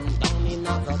load them down in a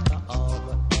gutter.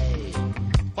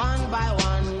 One by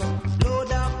one,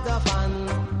 load up the van,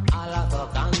 all of the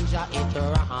ganja it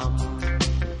ram.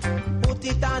 Put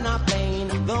it on a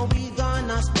plane, go we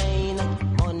gonna Spain.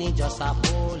 Money just a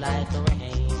pour like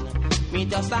rain. Me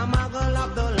just a muggle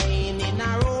up the lane in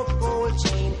a rope gold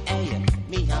chain. Hey,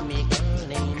 me and me girl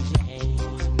named Jane.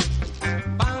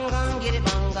 Bang get it,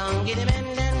 bang get it,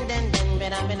 den,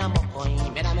 better be a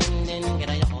mocoin, better men den get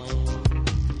a yoin.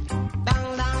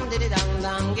 Dang did it,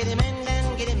 dang get it, men den,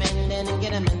 get it, men den,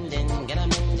 get a men den, get a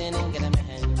men den, get a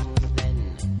men den.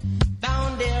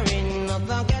 Down there in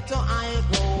the ghetto I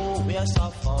go, where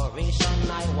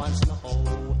sufferation I once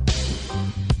know.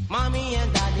 Mommy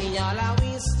and daddy all are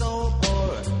we so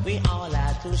poor, we all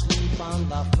had to sleep on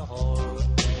the floor.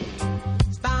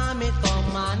 Storm it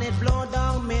come and it blow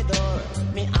down me door,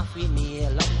 me have to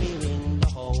nail up me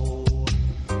window.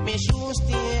 Me shoes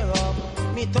tear up,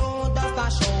 me toe does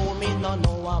a show, me no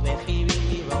know how if he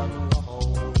really run go.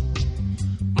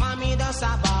 Mommy does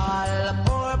a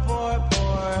ball,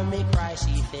 poor, me cry,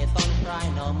 she say don't cry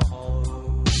no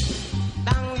more.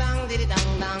 Dang, diddy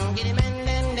dang, get him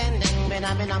den, ben a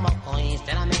mocoin,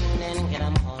 still a men, get a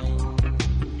mocoin.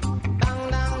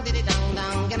 Dang, diddy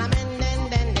dang, get a men,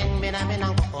 den, ben a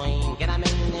mocoin, get a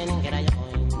men, get a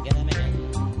yoin, get a men.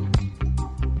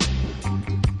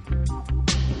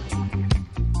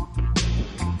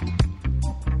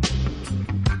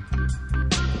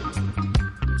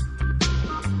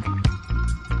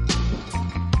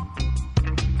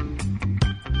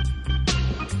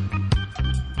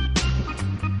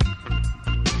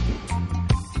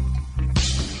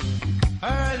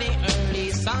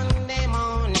 Early Sunday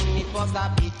morning, it was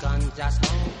a big and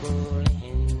just uncle.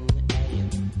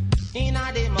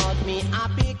 Inna the mud, me a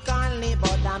pick and lay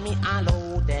butter, me a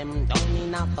load them down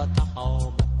in a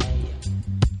tub. Hey.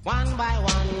 One by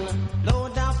one,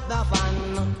 load up the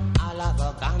van, all of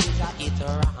the ganja it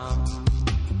ram.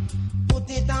 Put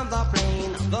it on the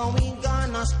plane, going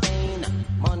gonna Spain.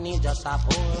 Money just a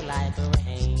pour like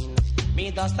rain.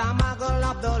 Me just a muggle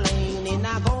up the lane in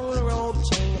a gold rope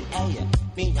chain. Hey,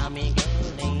 me and me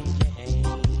girl named Jane.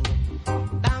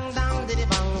 Dang dang diddy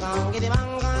bang gang, giddy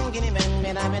bang gang, giddy bang,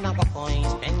 bang a coin,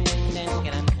 spend then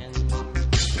get a pen.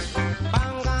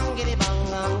 Bang gang, giddy bang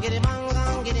gang, giddy bang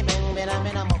gang, giddy bang,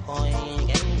 bang a coin,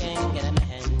 gang get a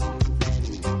man.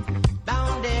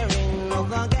 Down there in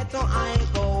the ghetto I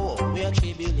go, where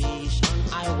tribulation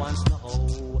I once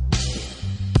know.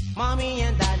 Mommy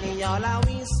and daddy all are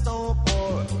we so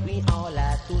poor, we all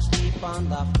had to sleep on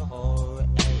the floor.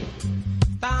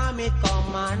 Time it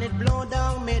come and it blow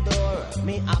down me door,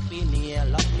 me happy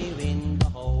nail up me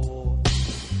window.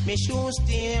 Me shoes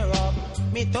tear up,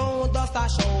 me toe dust a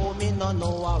show, me no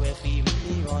know where we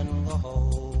really run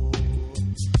go.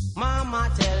 Mama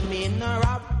tell me no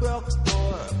rob broke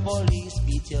store, police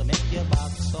beat you make your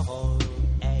back sore.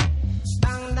 Hey.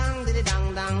 Dang dang diddy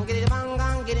dang dang, giddy bang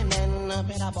gang, giddy men,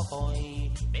 better boy.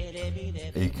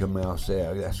 AkA Mouse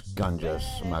there, that's ganja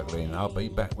smuggling. I'll be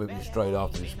back with you straight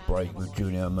after this break with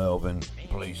Junior Melvin,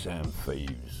 Police and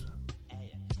Thieves.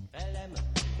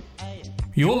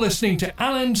 You're listening to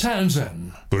Alan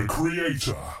Townsend, the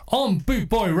creator, on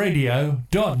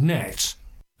bootboyradio.net.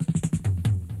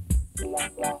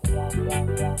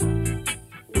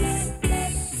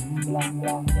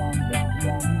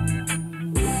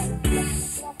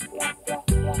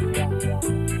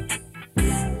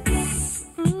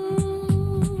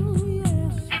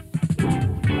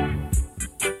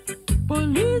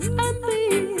 Police and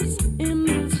thieves in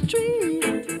the street,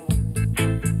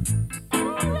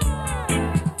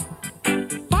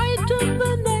 fighting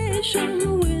the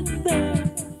nation with their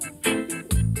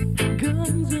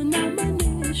guns and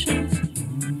ammunition.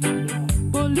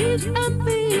 Police and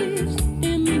thieves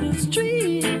in the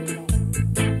street,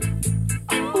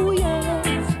 oh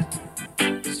yes,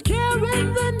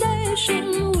 scaring the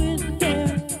nation with their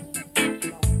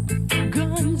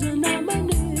guns and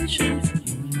ammunition.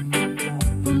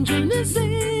 From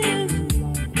Genesis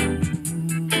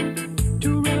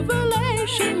to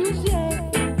Revelations, yeah,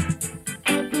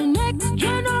 but the next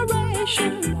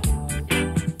generation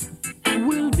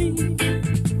will be,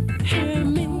 hear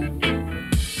me,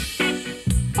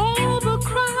 all the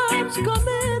crimes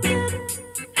committed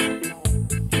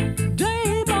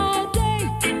day by day,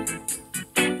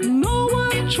 no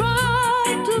one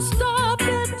tried to stop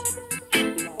it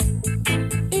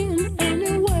in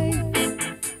any way.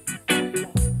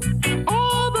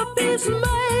 All the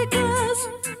peacemakers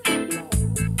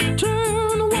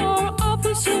turn war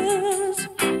officers.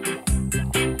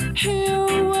 Hear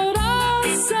what I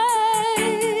say.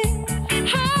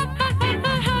 Hey.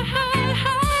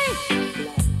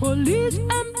 Police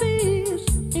and thieves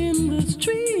in the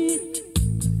street,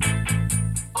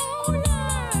 oh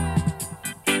yeah,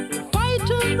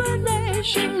 fighting the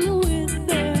nation with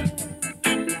their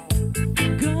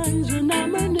guns and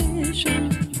ammunition.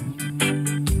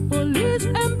 Police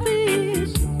and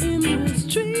thieves in the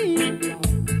street,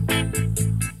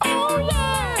 oh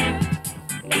yeah,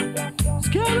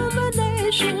 scaring the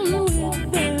nation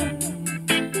with their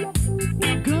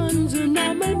guns and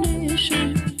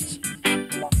ammunition.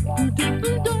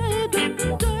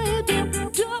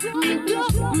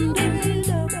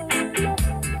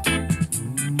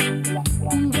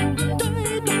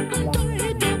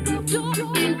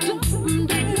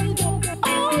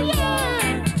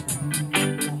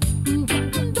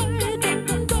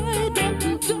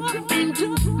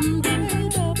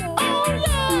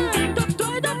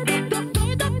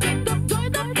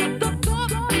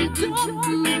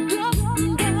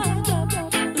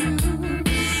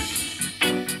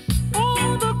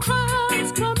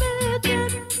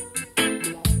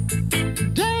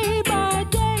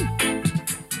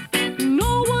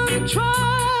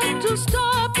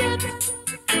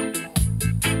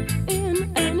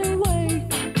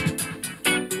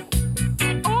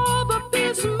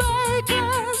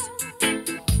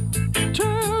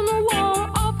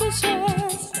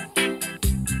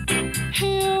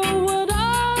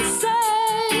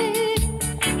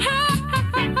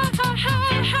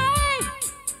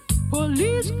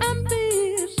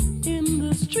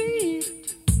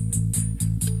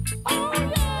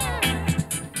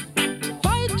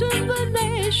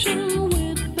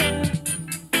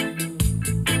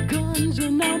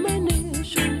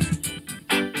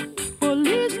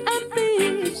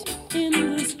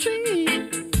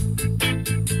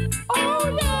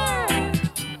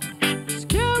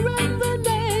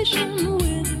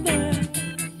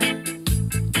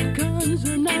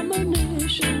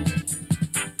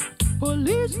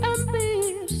 peace and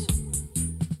peace.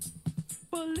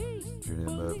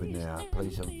 Julian Murphy now,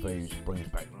 Police and Thieves brings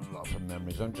back lots of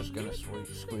memories. I'm just going to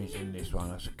squeeze in this one.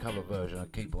 That's a cover version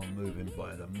of Keep On Moving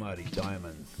by the Mighty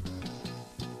Diamonds.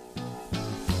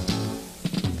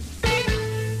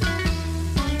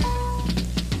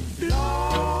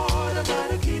 Lord, I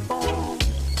gotta keep on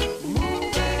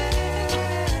moving.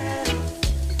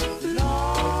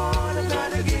 Lord, I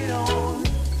gotta get on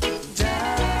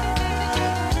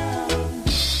down.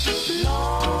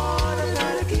 Lord, I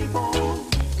gotta keep on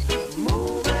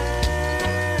moving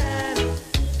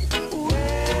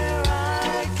where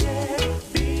I can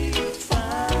be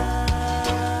found.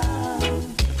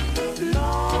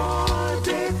 Lord,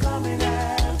 they're coming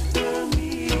after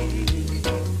me.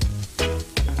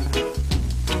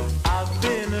 I've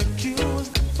been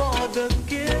accused for the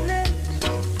killing.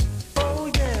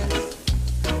 Oh yes,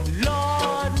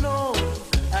 Lord no,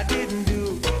 I didn't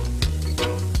do.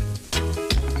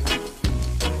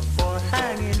 For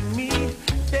hanging me,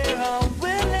 they are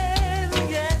willing.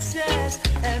 Yes, yes,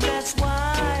 and that's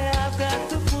why I've got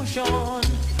to push on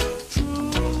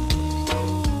through.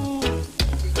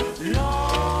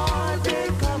 Lord,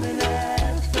 they're coming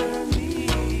after me.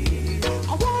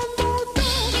 I want more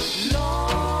time.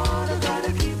 Lord, I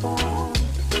gotta keep on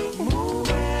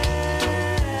moving.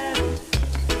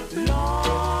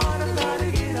 Lord, I gotta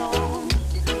get on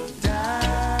down.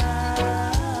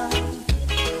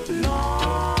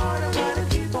 Lord, I gotta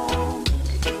keep on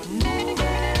moving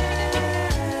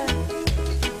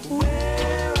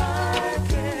where I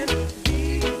can be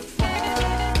found.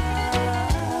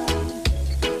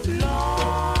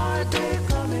 Lord, they're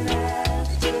coming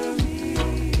after me.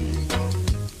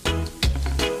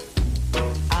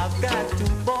 I've got 2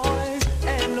 boys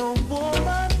and a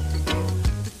woman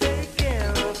to take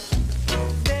care of.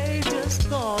 They just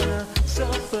gonna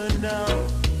suffer now.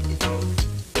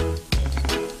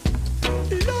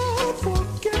 Lord,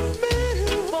 forgive me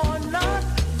for not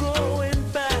going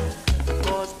back,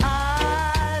 'cause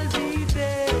I'll be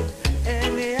there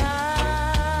anyhow.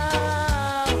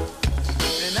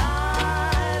 And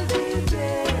I'll be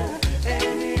there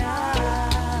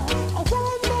anyhow. I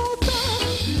want more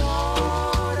time.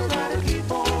 Lord, I gotta keep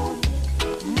on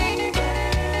moving.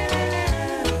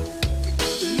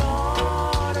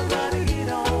 Lord, I gotta get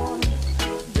on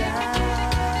down.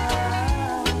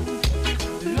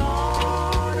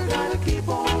 Lord, I gotta keep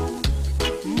on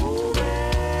moving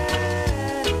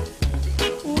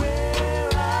where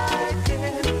I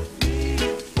can be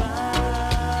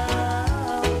found.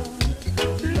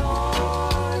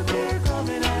 Lord, they're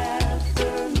coming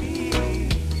after me.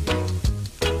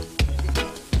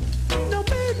 Now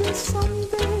maybe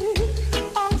someday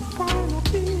I'll find a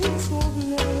piece of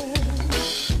land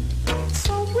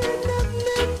somewhere not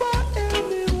lived by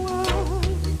anyone.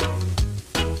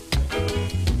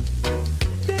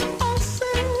 Then I'll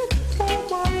sing for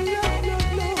my young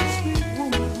sweet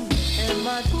woman and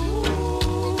my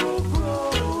 2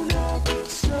 grown-up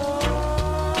sons.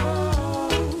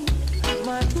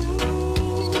 My 2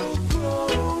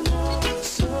 grown-up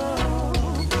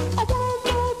sons. I want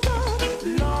more time.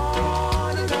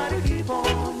 Lord, I gotta keep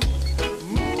on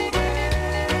moving.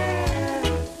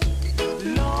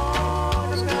 Lord,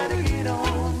 I gotta get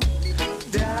on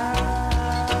down.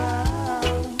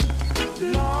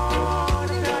 Lord,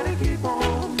 I gotta keep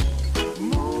on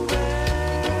moving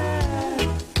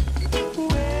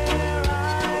where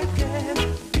I can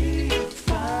be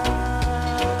found.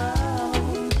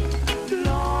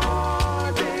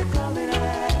 Lord, they're coming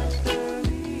after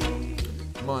me.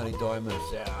 Mighty Diamonds,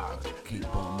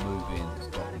 Keep On Moving.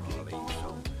 Got my lead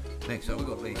song. Next up, we've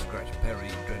got Lee Scratch Perry,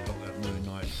 Dreadlock at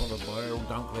Moonlight, followed by Earl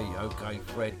Dunkley, OK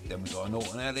Fred. Then we've got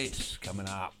Norton Ellis coming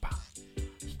up.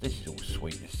 This is all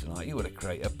sweetness tonight. You want to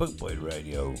create a Bootboy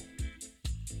Radio.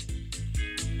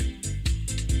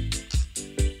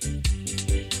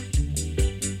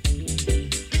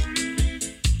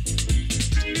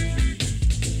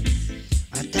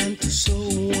 A time to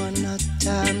sow and a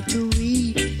time to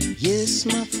reap. Yes,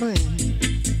 my friend.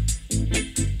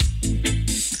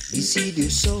 You seed you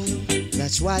sow,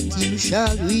 that's what you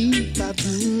shall reap.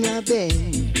 Bring a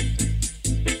bend.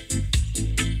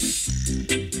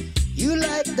 You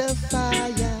light the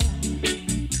fire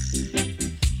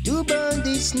to burn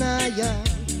this naya,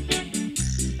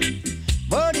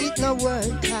 but it no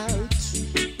work out.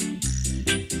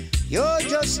 You're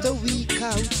just a week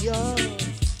out, yo.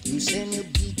 You send your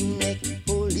big neck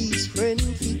police friend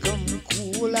to come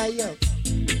cool I up,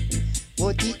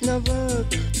 but it no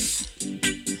work.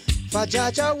 For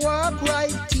Jaja walk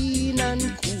right in and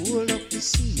cool up the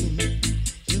scene.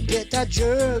 You get a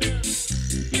jerk.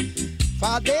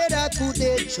 For they that put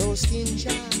their trust in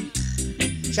Jah,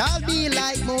 shall be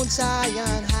like Mount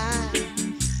Zion high,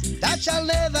 that shall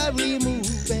never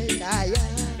remove it,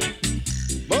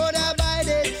 but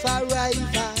abided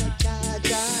forever,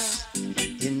 Jaja.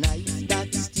 The knife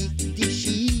that stick the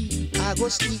sheep, I go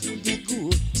stick the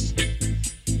goat.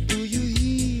 Do you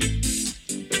hear?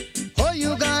 How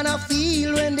you gonna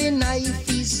feel when the knife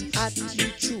is at your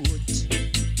throat?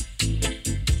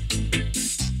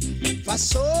 For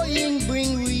sowing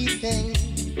bring reaping,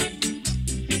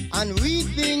 and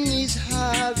reaping is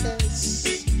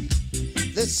harvest.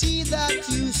 The seed that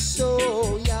you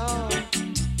sow, yeah,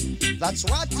 that's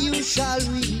what you shall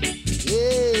reap,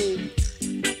 yeah.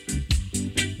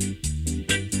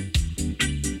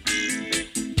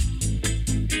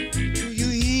 Do you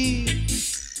hear?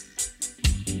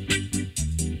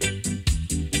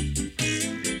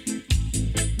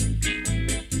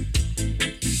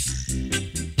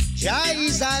 Jah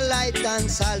is our light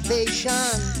and salvation.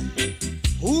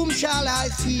 Whom shall I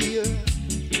fear?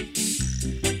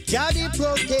 Jah the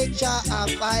protector of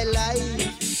my life.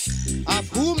 Of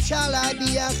whom shall I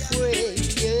be afraid?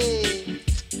 Yeah.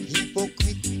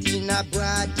 Hypocrite in a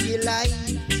broad daylight,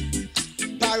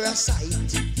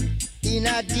 parasite in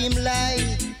a dim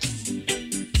light,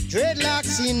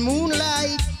 dreadlocks in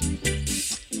moonlight,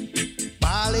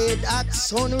 ballad at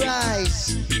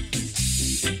sunrise.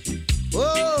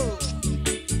 Oh,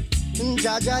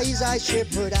 Jaja is a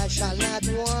shepherd, I shall not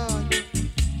want.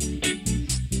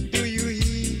 Do you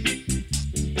hear?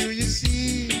 Do you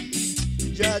see?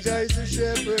 Jaja is a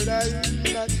shepherd, I will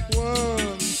not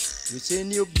want. You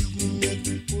send your big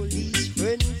neck police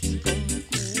friend, he come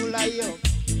cool I up,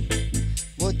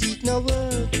 but it no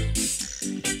work.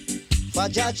 For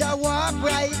Jaja walk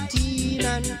right in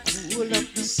and cool up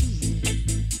the sea.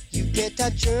 You get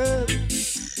a jerk.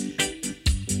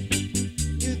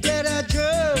 You get a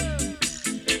jerk.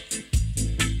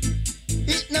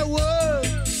 It no work.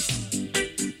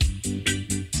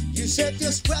 You set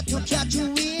your spot to catch a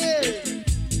wheel.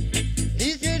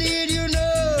 Little did you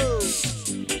know,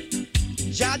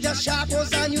 Jaja Sharp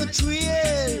was on your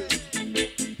trail.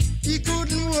 He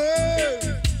couldn't work.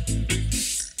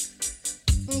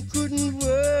 He couldn't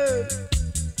work.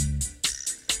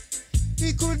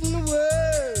 He couldn't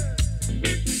work.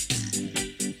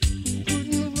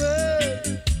 Couldn't work.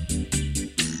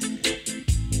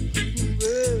 Couldn't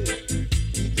work.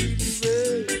 He couldn't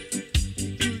work. He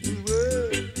couldn't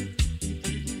work.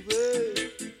 He couldn't work.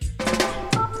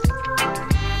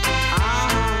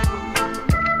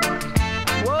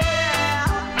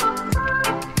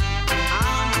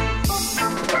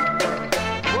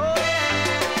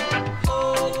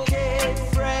 Okay,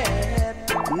 Fred,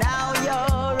 now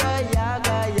you're a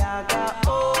yaga yaga.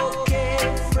 Okay,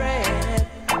 Fred,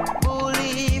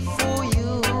 bully for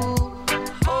you.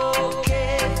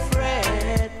 Okay,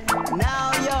 Fred, now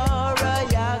you're a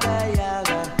yaga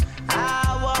yaga. I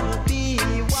wanna be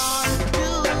one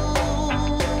too.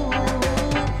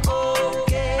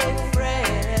 Okay,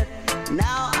 Fred,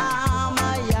 now I'm a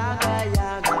yaga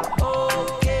yaga.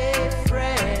 Okay,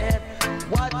 Fred,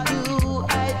 what do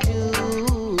I do?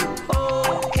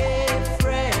 Okay,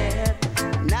 Fred,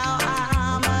 now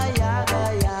I'm a yaga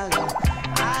yaga.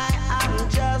 I am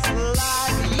just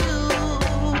like you,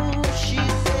 she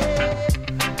said,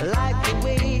 like the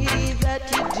way that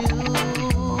you do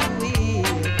it.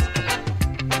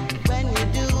 When you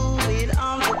do it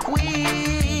on the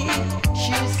queen,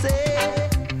 she said,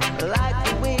 like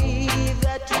the way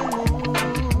that you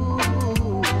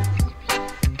move.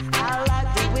 I like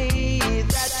the way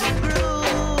that you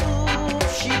groove.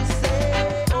 She said,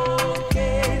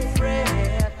 okay,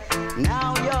 Fred, now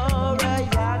you're a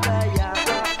yaga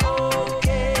yaga.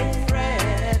 Okay,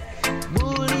 Fred,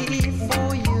 bully for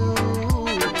you.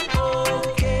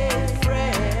 Okay,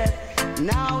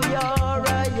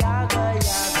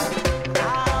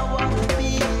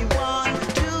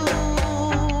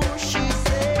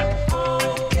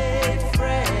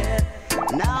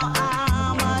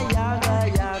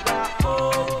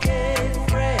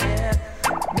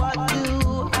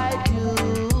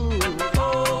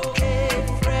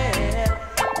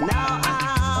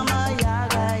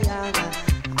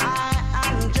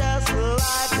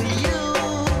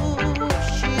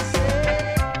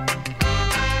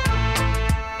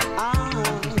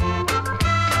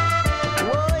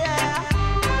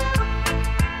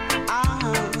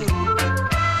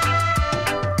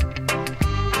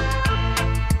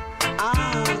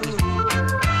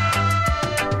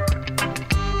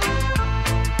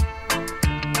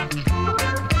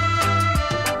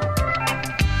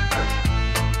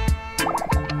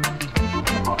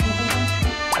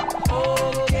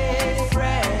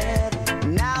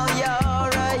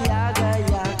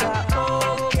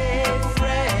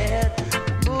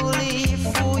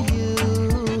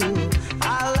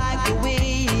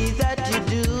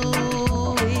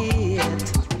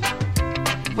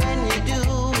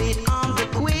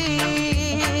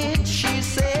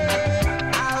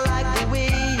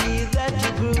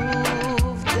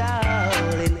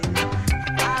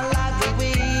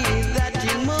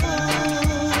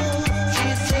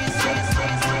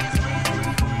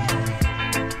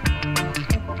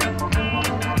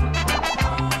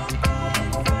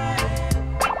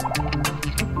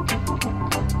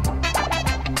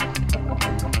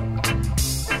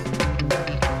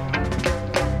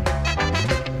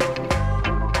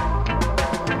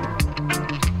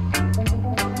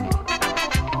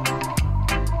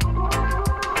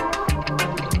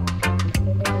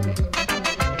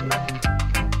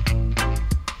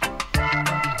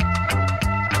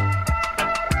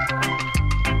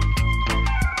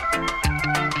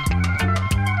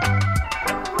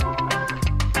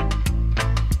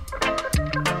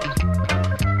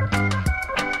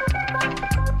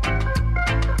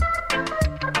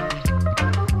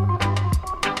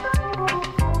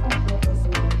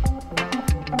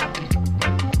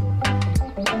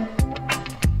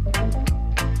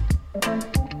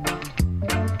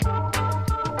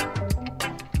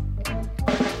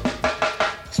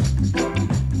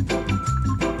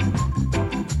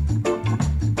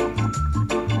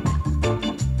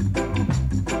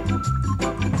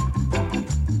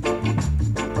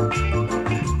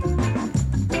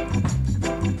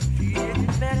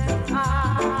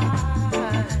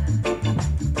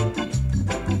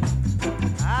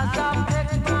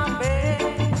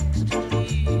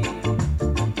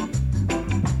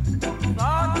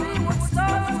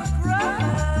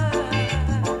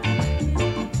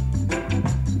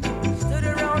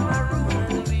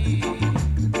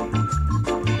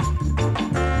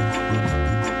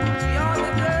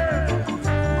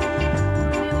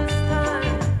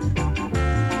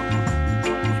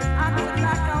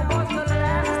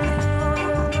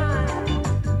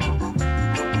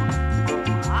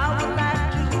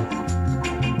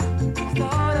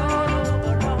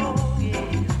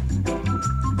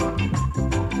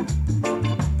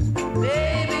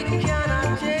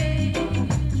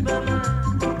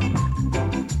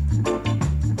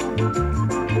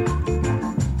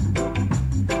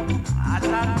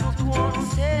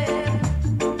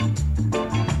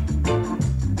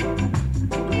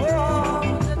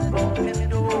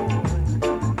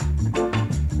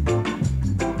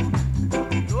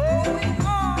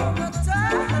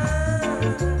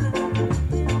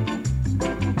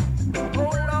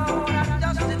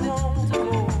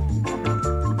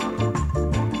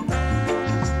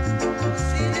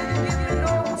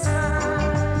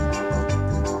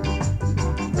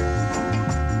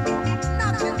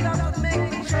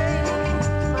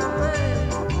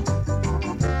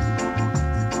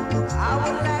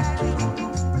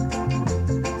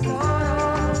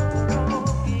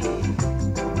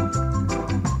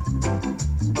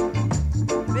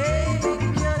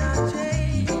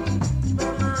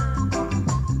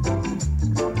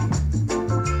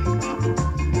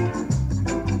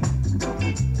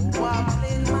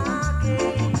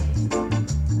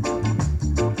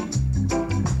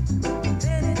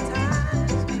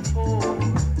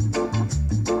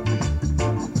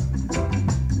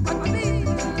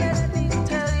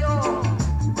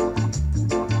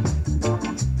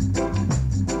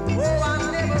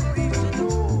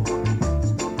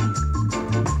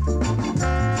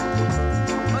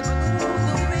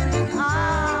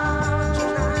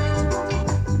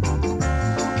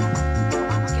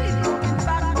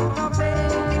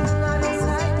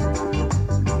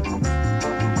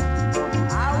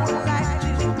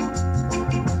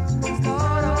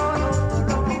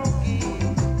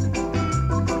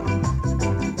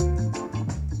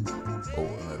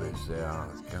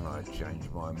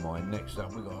 Don't Mind. Next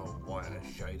up, we got a White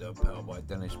Shade of Pale by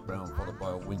Dennis Brown, followed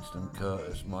by Winston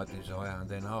Curtis, My Desire, and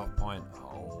then Half Pint,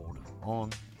 Hold On.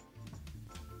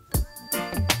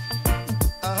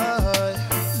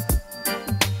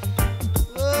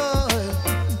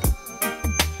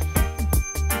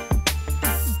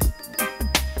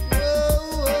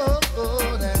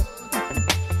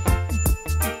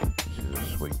 This is a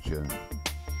sweet tune.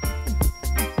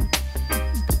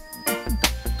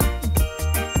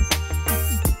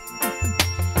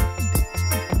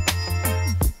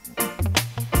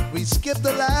 We skip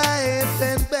the lights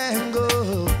and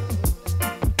bango,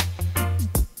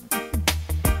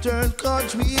 turn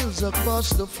cartwheels across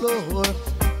the floor.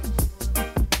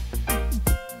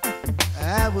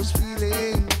 I was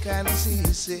feeling kind of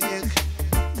seasick.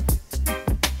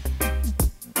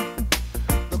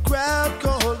 The crowd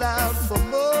called out for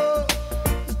more.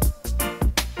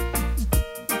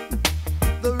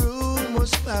 The room was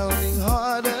pounding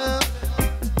harder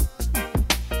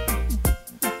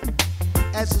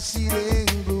as the ceiling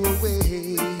blew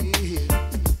away.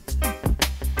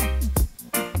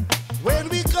 When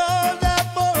we called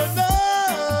out for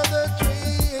another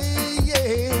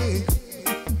train,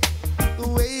 the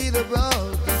waiter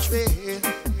brought the tray,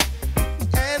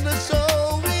 and so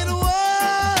it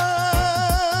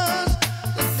was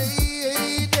the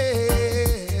lady,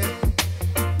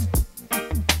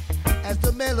 as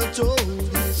the mellow told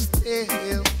his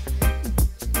tale,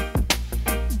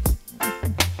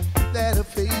 that her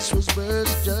face was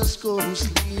burst just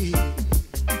ghostly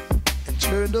and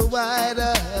turned a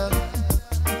wider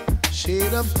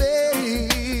shade of pale.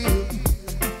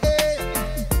 Hey.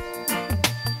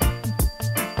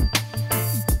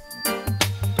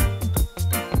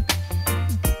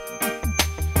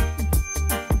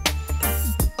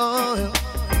 Oh, yeah.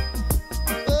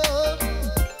 Oh,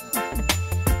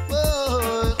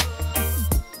 oh.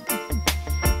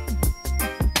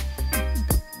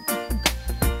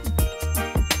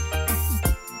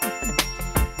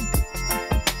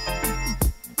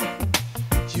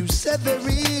 You said there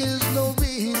is no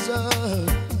reason.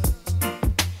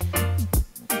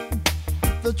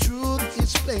 The truth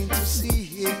is plain to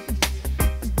see.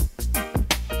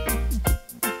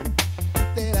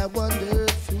 Then I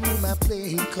wandered through my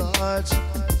playing cards.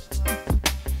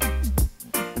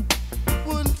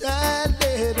 Wouldn't I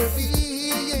let her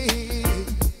be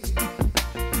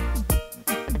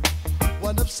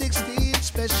one of 16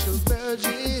 special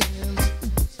virgins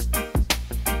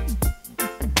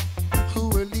who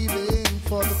were leaving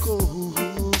for the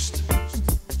coast?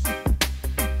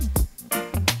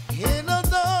 And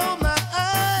although my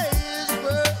eyes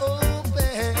were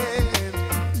open,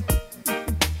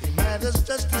 they might have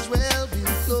just as well been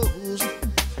closed.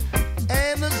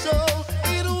 And so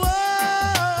it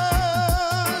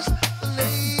was the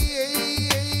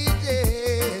lady,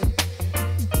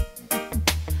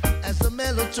 as the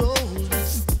mellow told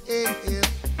us,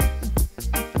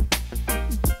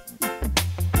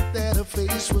 that her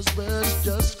face was burst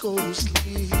just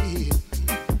ghostly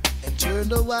and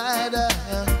turned a wider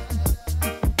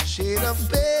shade of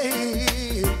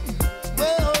pale.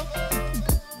 Whoa.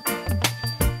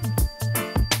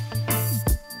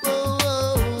 Whoa,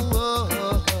 whoa,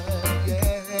 whoa,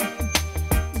 yeah.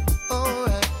 All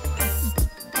right.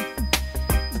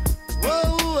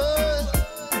 Whoa, whoa.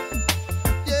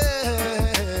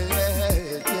 Yeah, yeah,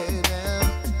 yeah, now.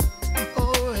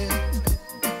 All right.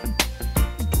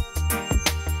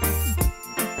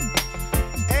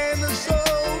 And so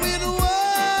it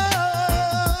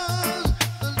was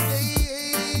the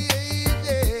lady,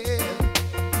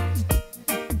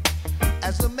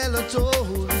 as the mellow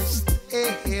told us,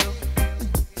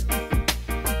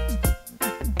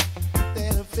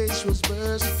 that her face was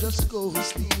burst just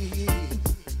ghostly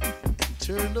and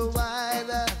turned a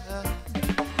wider.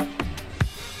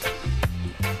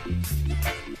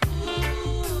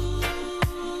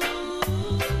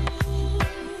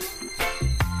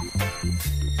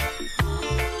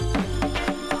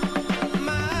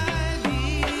 My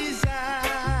desire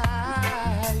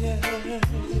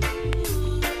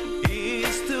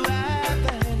is to have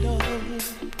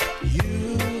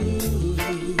you,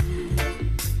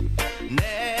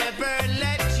 never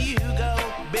let you go,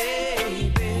 baby.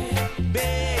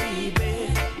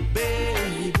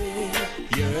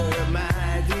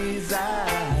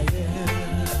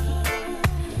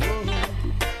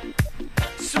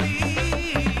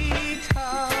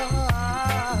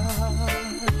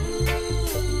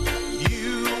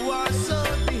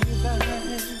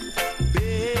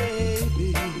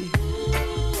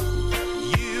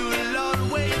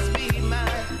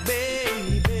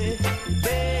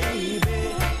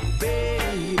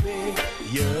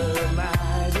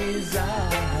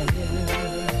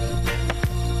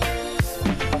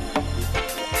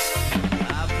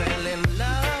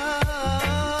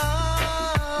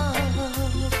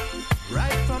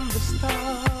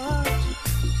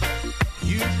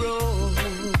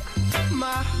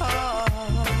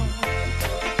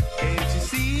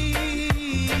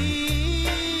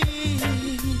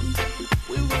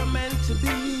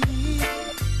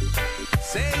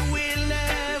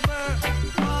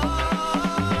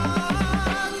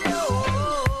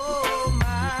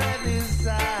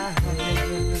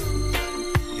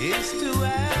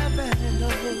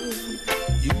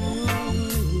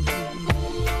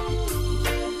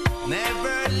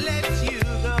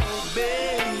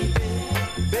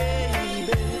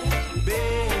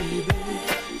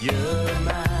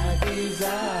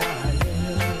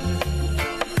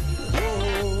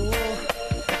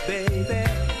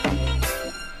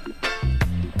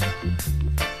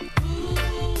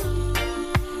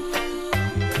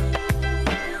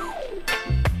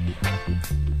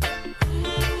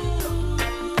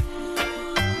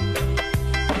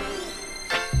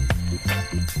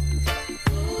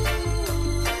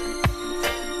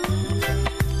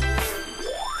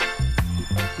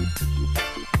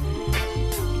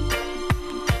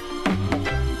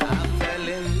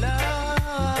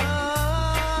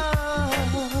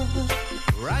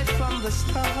 the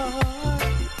start.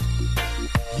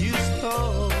 You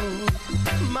stole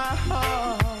my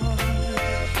heart.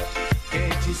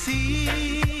 Can't you see?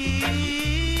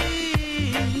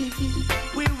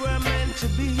 We were meant to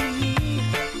be.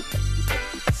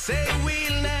 Say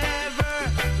we'll never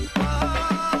part.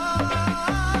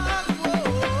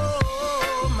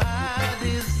 Oh, my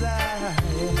desire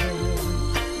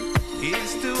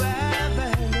is to have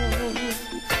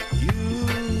you.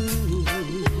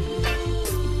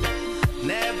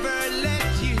 Never let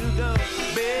you go,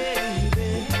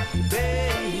 baby,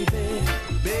 baby,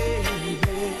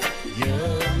 baby.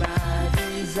 You're my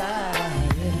desire.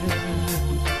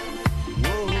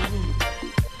 Whoa,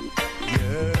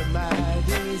 you're my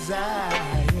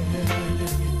desire.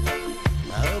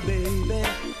 Oh, baby.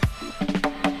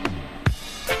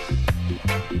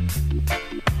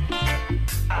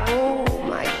 Oh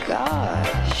my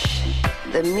gosh,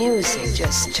 the music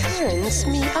just turns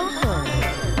me on.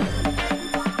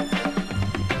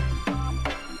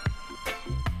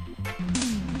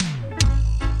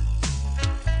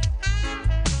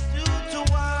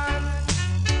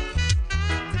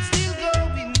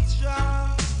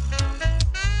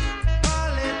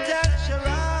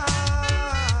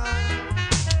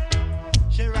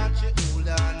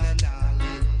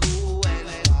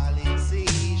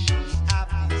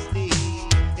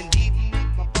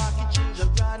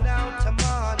 Run out of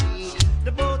money.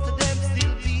 The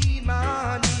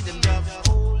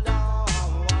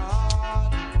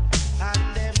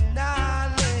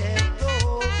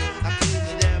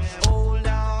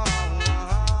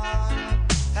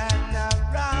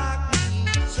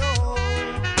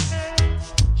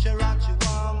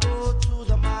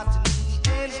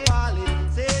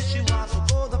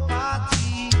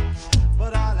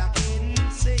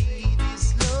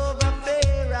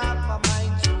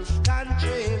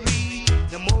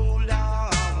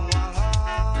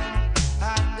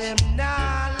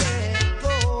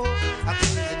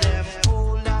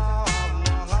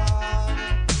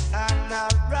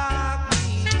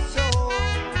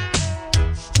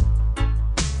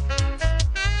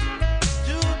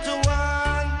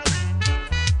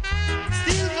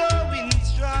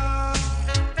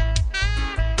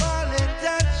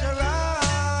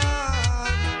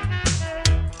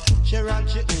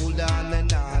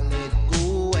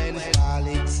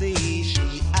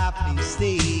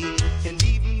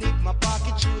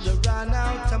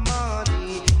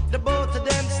both of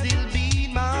them still be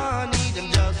money.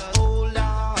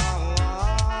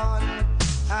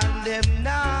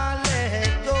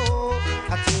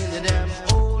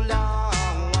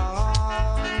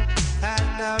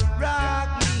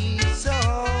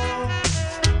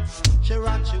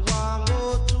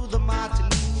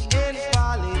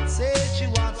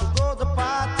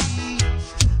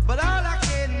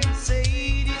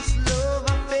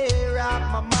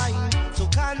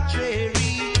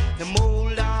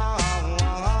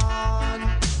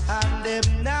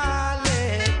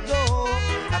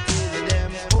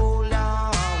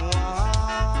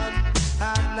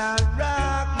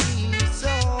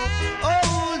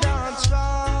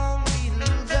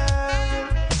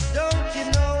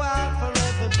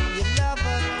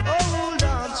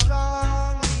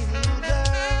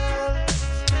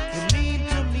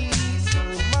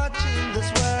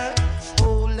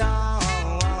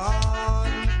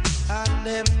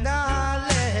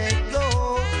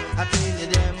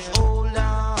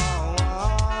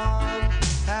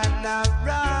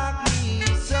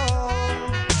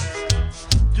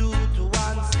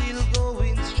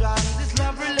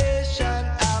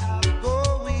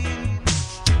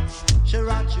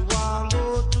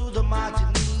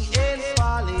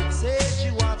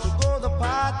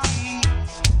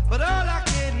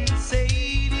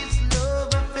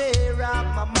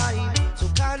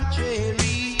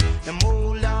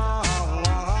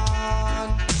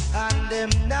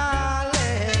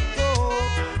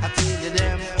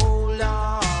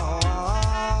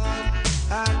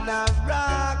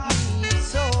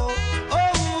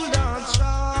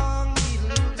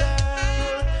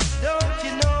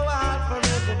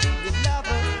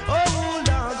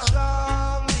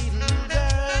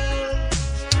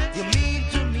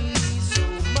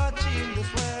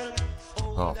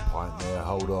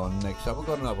 next up. I've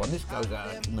got another one. This goes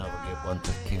out, another get one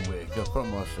to King Whitaker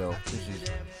from myself. This is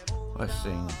I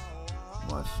Sing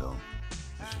My Song.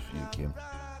 This is for you, Kim.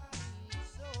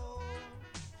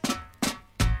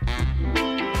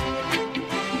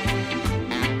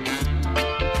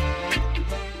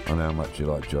 I know how much you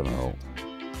like John Holt.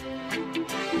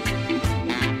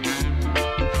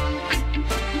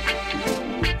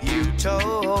 You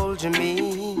told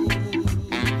me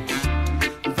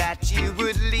that you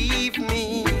would leave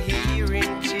me here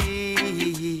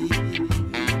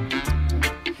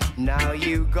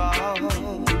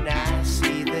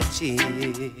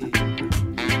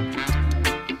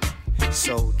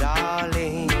So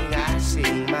darling, I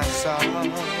sing my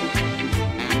song.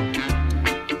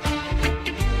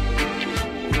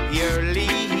 You're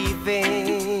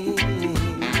leaving,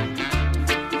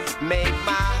 make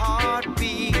my heart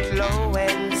beat low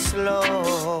and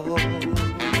slow.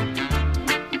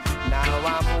 Now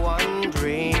I'm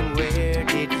wondering, where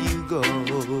did you go?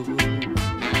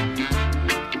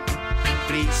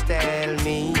 Please tell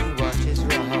me what is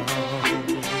wrong.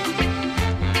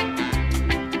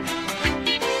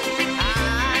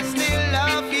 I still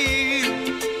love you.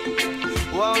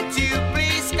 Won't you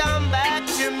please come back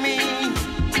to me?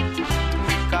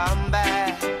 Come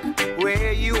back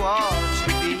where you ought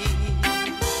to be.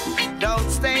 Don't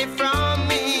stay from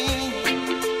me,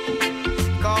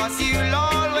 'cause you'll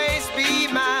always be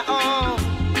my own.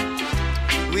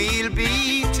 We'll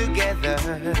be together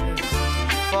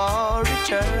for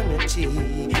eternity.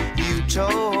 You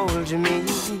told me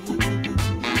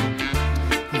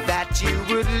that you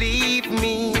would leave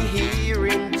me here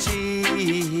in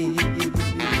tears.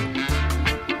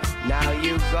 Now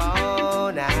you're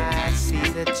gone, I see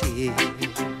the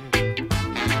tears.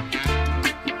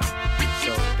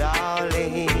 So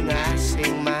darling, I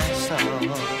sing my song.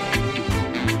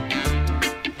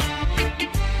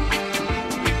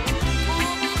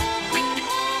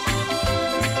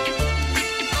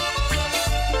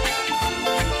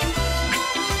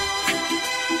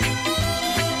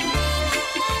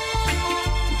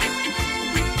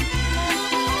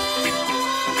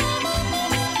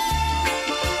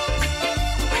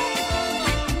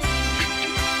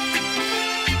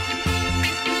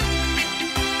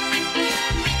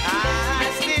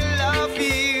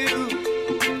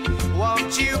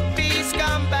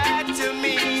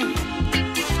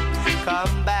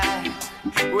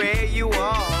 Where you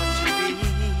want to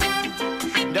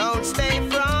be. Don't stay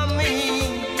from me,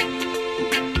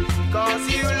 'cause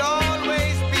you'll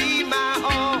always be my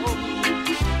own.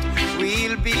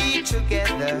 We'll be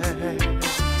together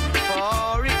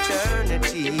for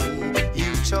eternity.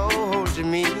 You told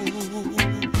me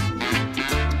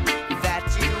that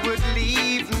you would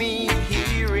leave me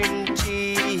here in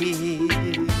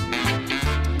tears.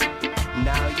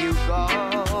 Now you're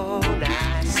gone,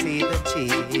 I see the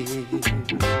tears.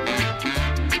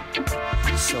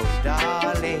 So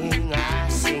darling, I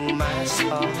sing my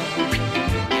song.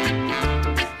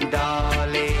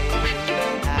 Darling,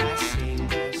 I sing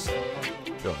my song.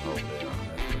 John Holt there,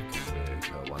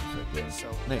 Africa, once again.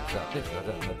 Next up, this was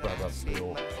my brother Bill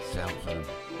Townson.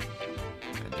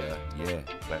 And yeah,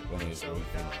 back when he was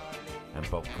roofing. And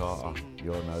Bob Carter,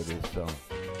 you'll know this song.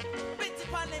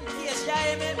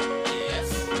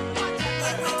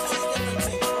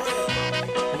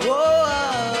 Whoa.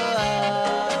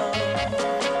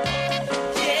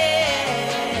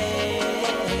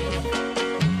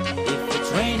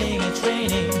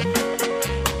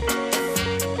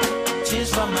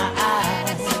 From my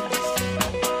eyes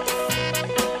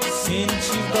since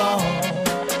you've gone,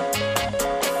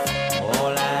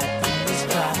 all I do is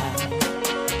cry.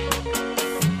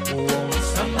 Won't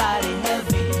somebody help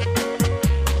me?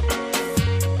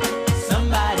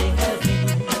 Somebody help me.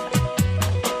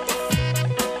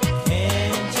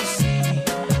 Can't you see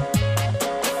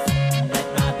that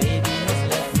my baby has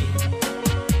left me?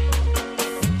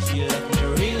 She left me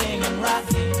reeling and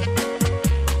rocking.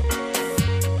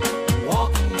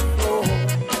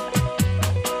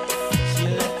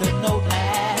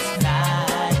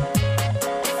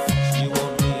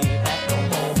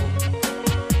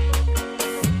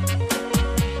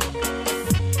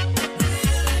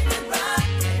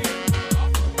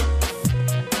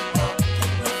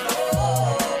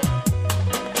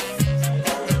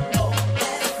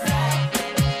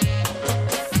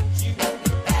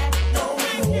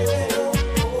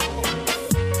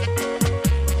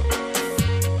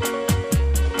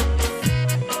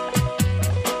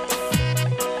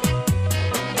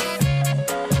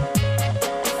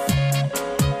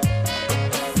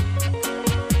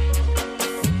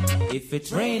 If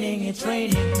it's raining, it's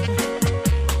raining.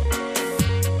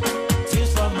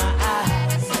 Tears from my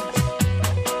eyes.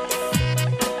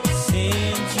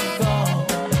 Since you've gone,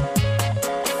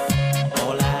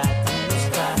 all I do is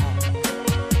cry.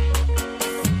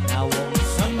 Now won't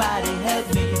somebody help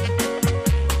me?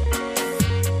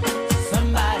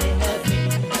 Somebody help me.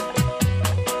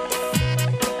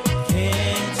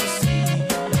 Can't you see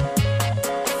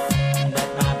that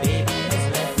my baby has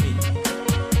left me?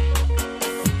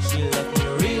 She left me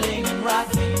reeling and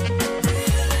rocking.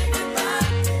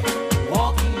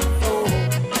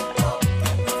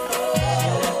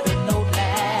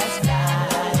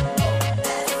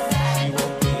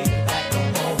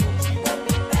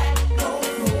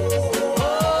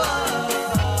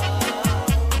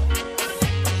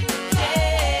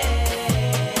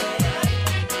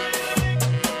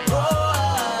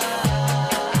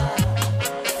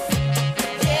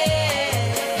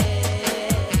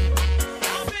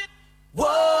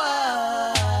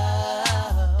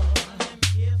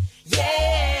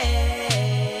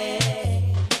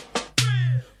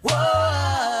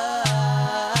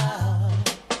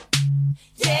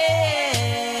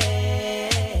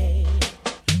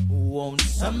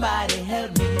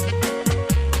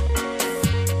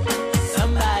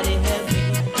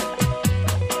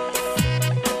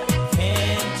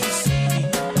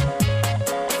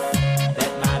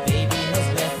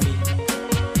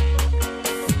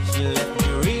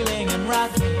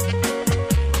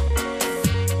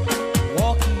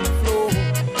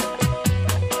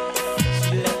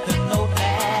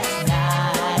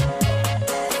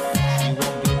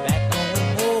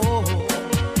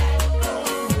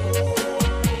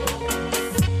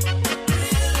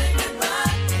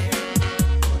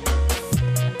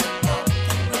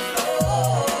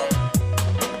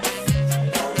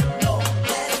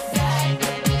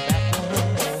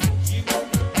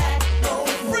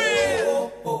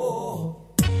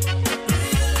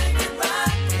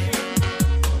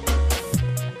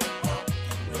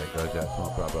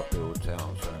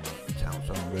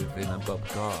 and Bob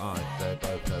Carter. They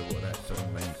both know what that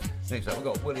song means. Next up, we've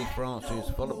got Willie Francis,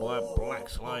 followed by Black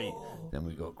Slate. Then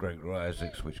we've got Gregory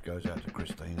Isaacs, which goes out to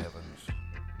Christine Evans.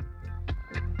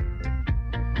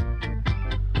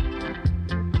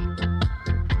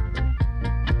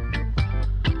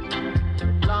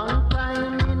 Long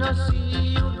time me no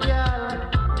see you, girl.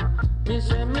 Me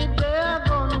say me there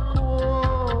gone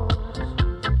cold.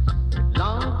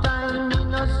 Long time me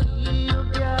no see you,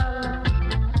 girl.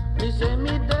 Me say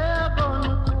me there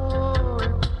gone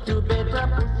cold. You better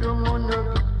push your money,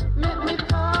 make me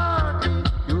party.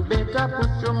 You better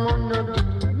push your money,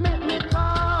 make me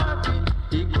party.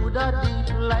 He coulda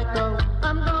deep like a,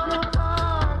 I'm gonna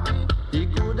party. He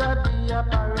coulda be a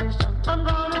parish, I'm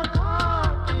gonna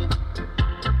party.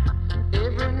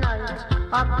 Every night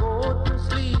I go to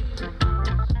sleep.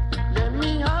 Let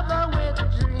me have a wet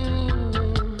dream.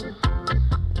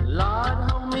 Lord,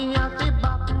 how me have to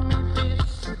back me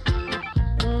fist.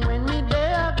 When me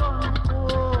there gone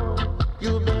cold,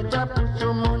 you better put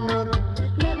your money,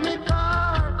 make me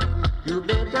party. You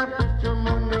better put your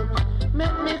money,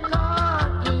 make me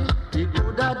party. He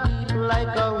coulda deep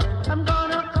like a well, I'm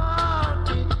gonna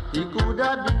party. He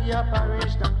coulda be a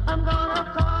parish, I'm gonna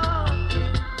party.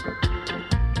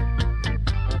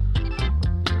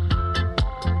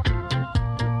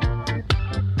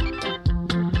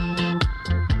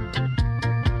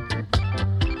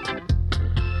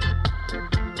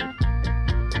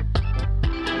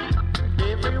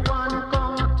 Everyone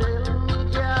come tell me,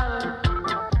 girl,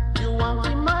 you want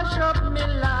to mash up me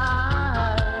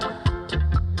life.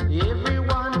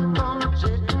 Everyone come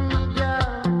check me,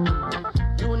 girl,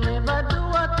 you never do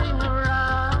a thing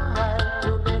right.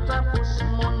 You better push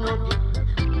money,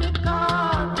 me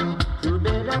cardi. You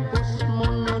better push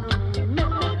money,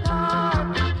 make me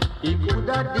cardi. He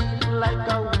coulda deep like a,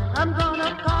 I'm gonna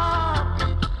party.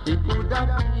 He coulda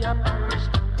be a parish,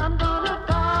 I'm gonna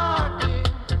party.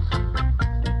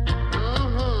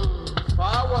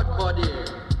 Forward body.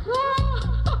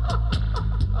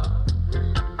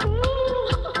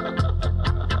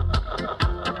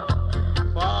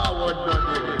 Forward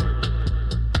body.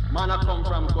 Man, I come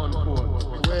from Concord.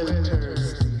 Well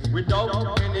thirsty.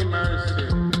 Without any mercy.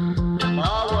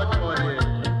 Forward body.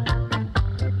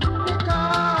 Me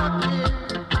cocky.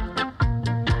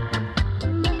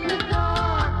 Make me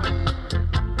cocky.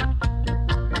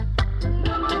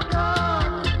 Make me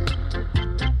cocky.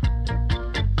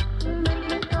 Make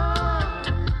me cocky.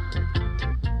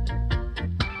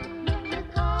 Make me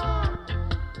cocky.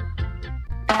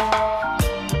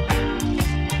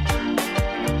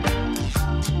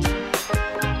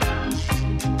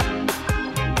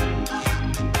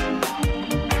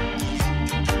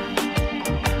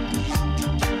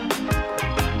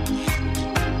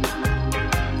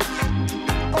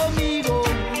 Omigo,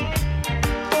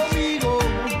 omigo,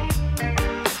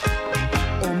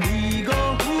 omigo,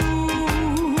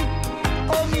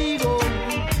 omigo,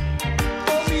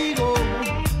 omigo, omigo,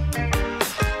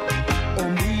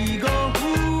 omigo,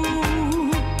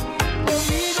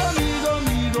 amigo, amigo,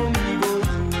 amigo,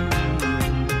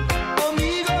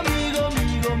 omigo, amigo,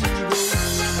 amigo, amigo.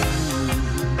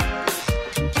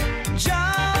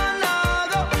 John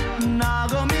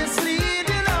nago mislead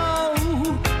you now.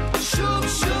 Shoop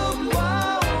shoop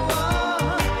wow wow.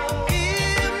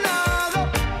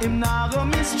 Him nago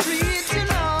mistreat you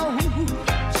now.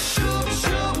 Shoop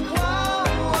shoop wow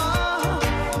wow.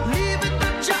 Leave it to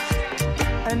Jah,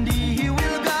 and he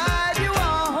will guide you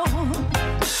on.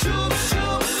 Shoop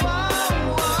shoop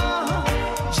wow wow.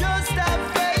 Just have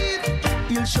faith,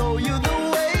 he'll show you the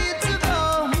way to go.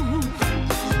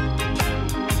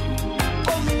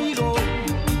 Omigo,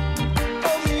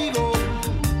 omigo,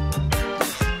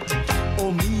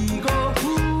 omigo,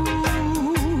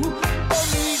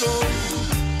 omigo,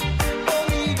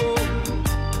 omigo,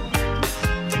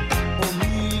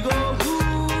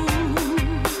 omigo.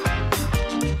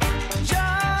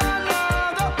 Jah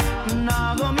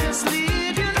nago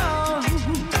mislead you now.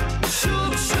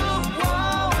 Shoop shoop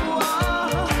wow wow.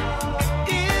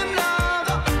 Him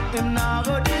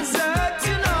nago desert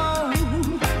you now.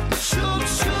 Shoop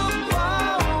shoop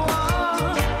wow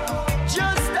wow.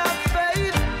 Just have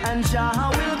faith, and Jah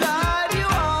will guide you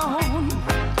on.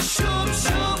 Shoop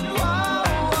shoop wow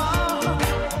wow.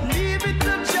 Leave it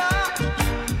to Jah,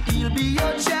 he'll be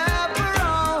your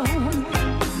chaperone.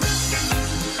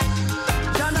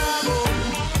 Janago,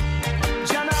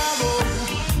 Janago,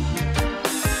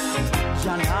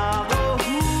 Janago,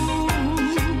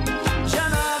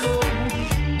 Janago,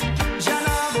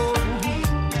 Janago,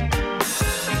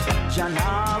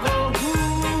 Janago.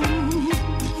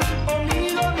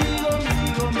 Amigo, amigo,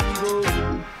 amigo, amigo.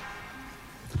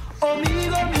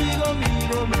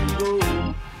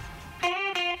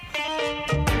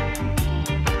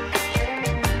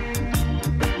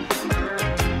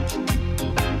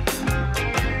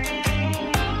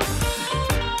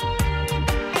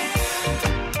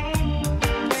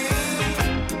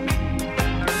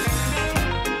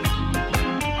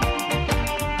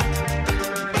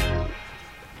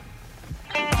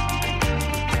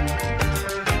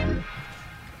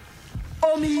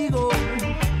 Omigo,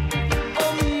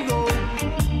 Omigo,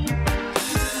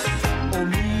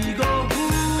 Omigo, Omigo,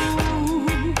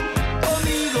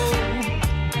 Omigo,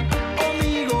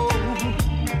 Omigo,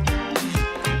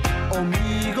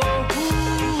 Omigo,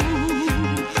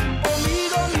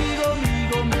 amigo,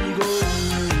 amigo, amigo,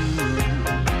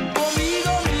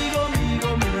 Omigo, amigo, amigo,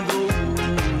 amigo.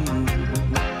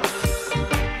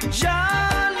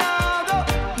 Jah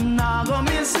nago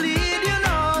mislead you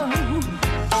know.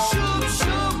 Shoop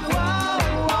shoop wow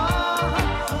wow.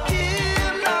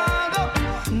 Him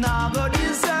nago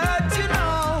desert you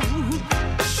know.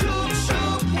 Shoop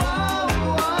shoop wow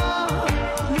wow.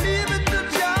 Leave it to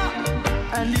Jah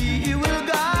and He will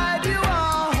guide you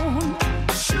on.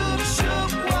 Shoop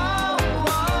shoop wow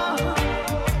wow.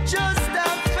 Just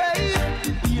have faith,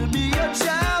 He'll be your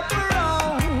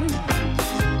chaperone.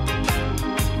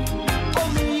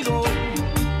 Omigo,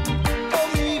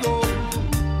 Omigo,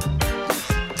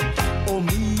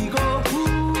 Omigo,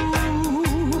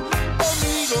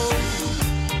 Omigo,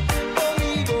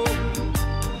 Omigo,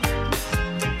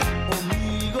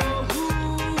 Omigo,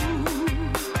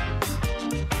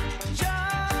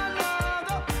 Jah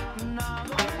nago.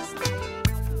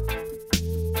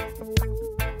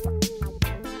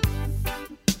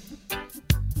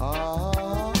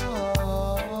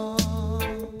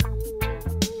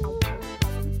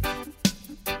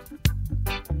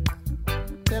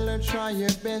 Tell her try your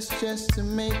best just to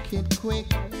make it quick.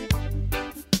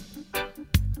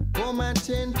 Come and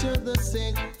tend to the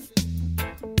sick.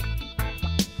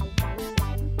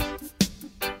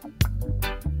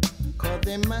 Cause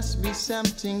there must be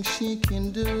something she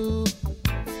can do.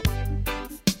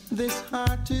 This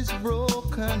heart is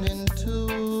broken in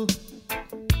two.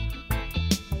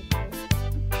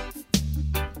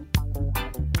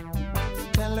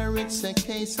 Tell her it's a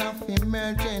case of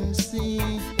emergency.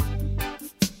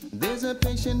 There's a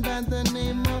patient by the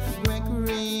name of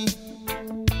Gregory.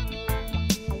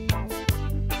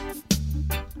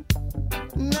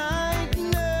 Night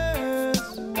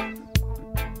nurse,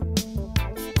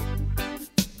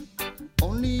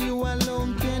 only you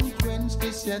alone can quench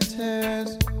this your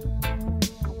thirst.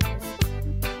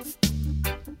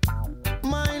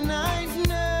 My night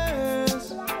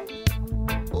nurse,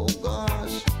 oh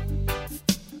gosh,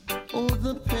 oh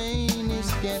the pain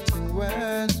is getting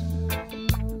worse.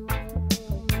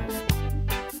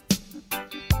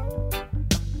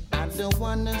 I don't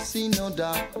wanna see no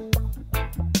doc.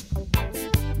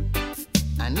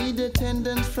 I need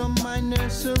attendance from my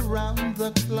nurse around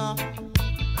the clock.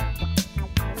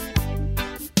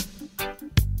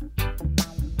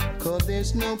 Cause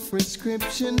there's no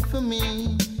prescription for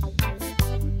me.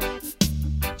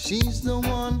 She's the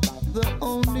one, the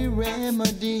only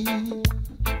remedy.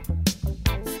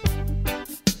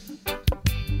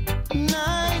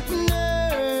 Night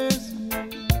nurse,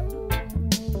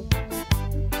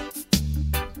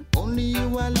 only you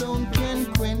alone can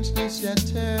quench this your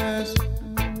thirst.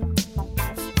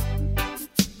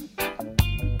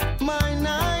 My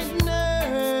night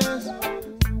nurse,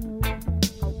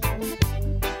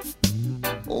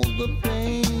 oh the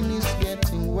pain is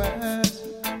getting worse.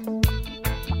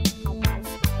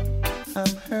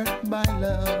 I'm hurt by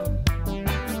love.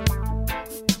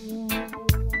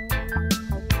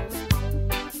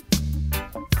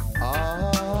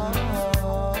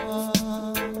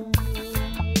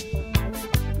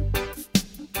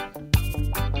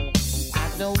 I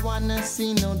don't wanna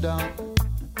see no dog.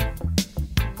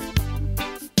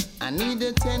 I need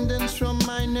attendance from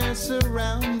my nurse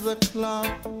around the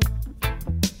clock.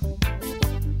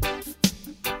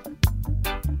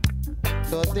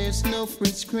 Cause there's no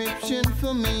prescription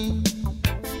for me.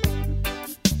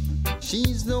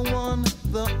 She's the one,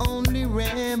 the only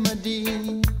remedy.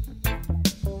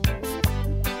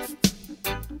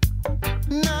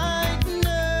 Night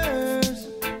nurse,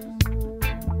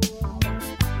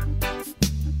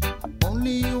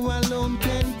 only you alone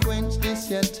can quench this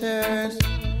your thirst.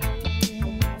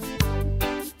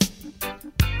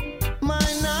 My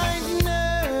night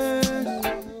nurse,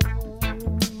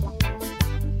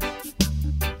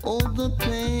 oh the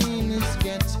pain is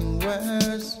getting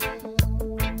worse.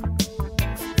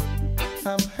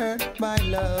 I'm hurt by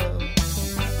love.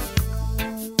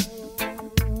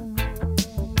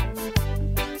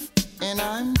 And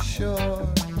I'm sure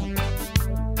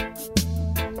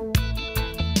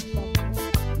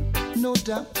no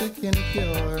doctor can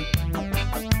cure.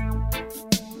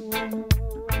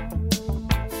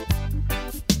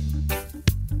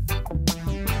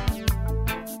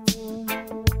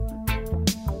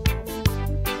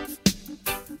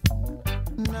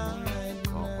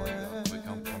 We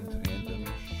come to the end of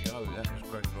the show. That was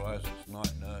Greg Rice's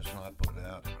Night Nurse, and I put it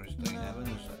out to Christine Evans.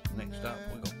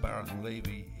 and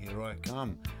Levy, here I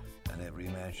come. And every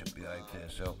man should behave to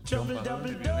himself. John Mahone,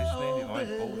 if you're listening, if I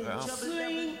falls out,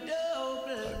 hope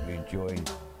you're enjoying.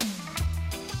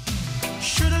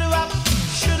 Shoodle-up,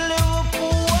 shoodle-up,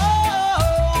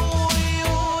 whoa,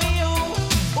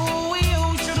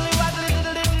 shoodle-wop,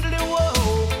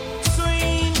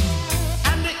 swing.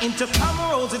 And the intercom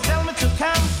Rosie tell me to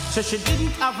come. So she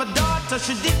didn't have a daughter,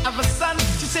 she did have a son.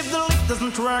 She said the lift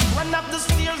doesn't work, run up the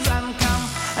stairs and come.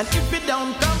 And if you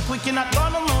don't come quick, you're not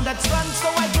gonna know that's fun. So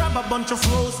I grab a bunch of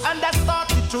rose and I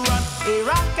started to run. Here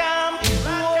I come,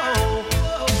 whoa.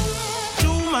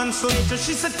 2 months later,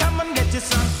 she said, come and get your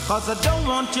son. Cause I don't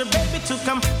want your baby to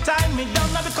come tie me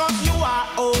down. Now because you are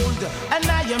old and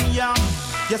I am young.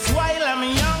 Yes, while I'm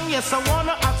young, yes, I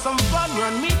wanna have some fun.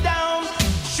 Run me down.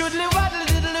 Shoodly waddly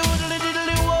diddly woodly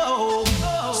diddly whoa.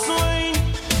 Swing.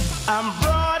 I'm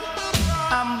broad,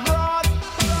 I'm broad,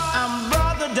 I'm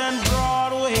broader than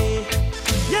Broadway.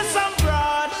 Yes, I'm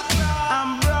broad,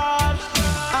 I'm broad,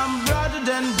 I'm broader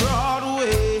than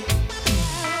Broadway.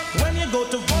 When you go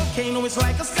to Volcano, it's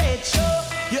like a stage show.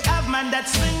 You have man that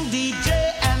swing, DJ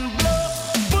and blow.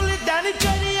 Pull it down, it's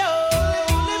ready, yo.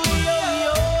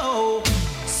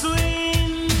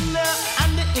 Swing.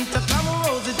 And the intercom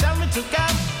Rosie tell me to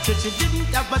come. Said she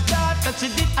didn't have a daughter, she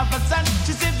did have a son.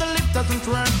 She said the lift doesn't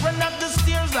work, run up the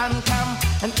stairs and come.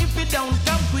 And if you don't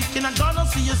come quick, you're not gonna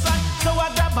see your son. So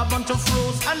I grab a bunch of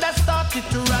rose and I started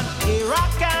to run. Here I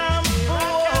come,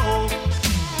 whoa.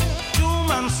 2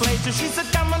 months later, she said,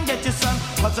 come and get your son.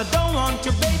 Cause I don't want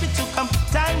your baby to come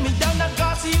tie me down.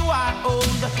 Cause you are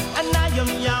old and I am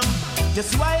young.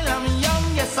 Just while I'm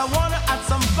young, yes, I wanna have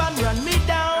some fun. Run me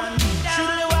down,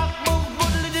 shoodly wop, boop,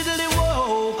 boodly diddly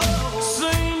whoa.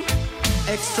 Swing,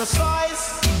 extra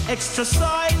size, extra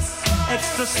size,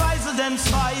 extra size than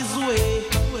size way.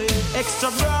 Extra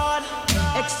broad,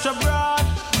 extra broad,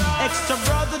 extra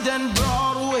broader than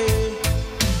Broadway.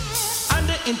 And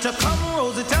the intercom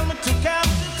Rosie tell me to come.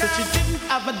 So she didn't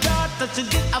have a daughter, she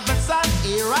did have a son.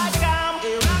 Here I come,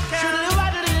 shoodly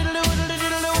waddly diddly woodly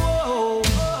diddly whoa.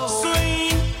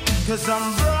 Swing, cause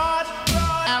I'm broad,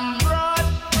 I'm broad,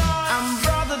 I'm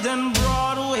broader than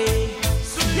Broadway.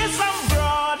 Yes, I'm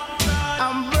broad,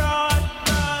 I'm broad,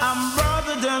 I'm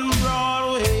broader than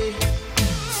Broadway.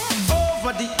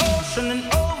 Over the ocean and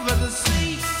over the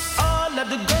sea, all of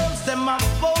the girls them are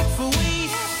vote for we.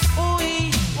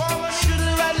 Ooh-wee,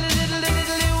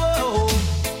 shoodly-waddly-diddly-diddly whoa.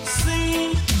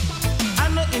 Sing,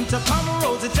 and the intercom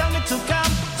Rosie tell me to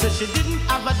come. Said she didn't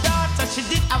have a daughter, she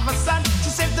did have a son. She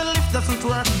said the lift doesn't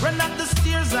work, run up the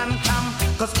stairs and come.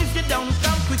 Cause if you don't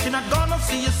come quick, you're not gonna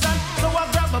see your son. So I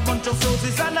grab a bunch of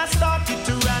roses and I started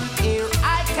to run. Here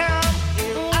I come,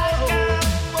 here I come.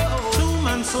 2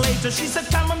 months later, she said,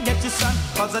 come and get your son.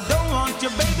 Cause I don't want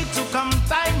your baby to come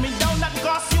tie me down. Not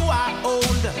cause you are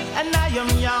old and I am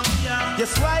young.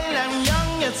 Yes, while I'm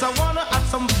young, yes, I wanna have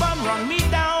some fun. Run me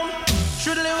down,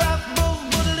 shoodly wop, boo,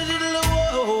 boodly diddly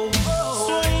whoa.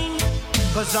 Swing,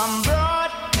 cause I'm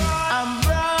broad, I'm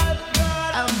broad,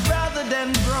 I'm broader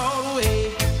than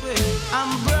Broadway.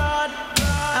 I'm broad,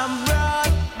 I'm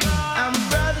broad, I'm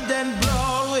broader than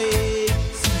Broadway.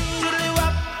 Shoodly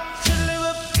wop, shoodly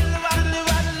wop, shoodly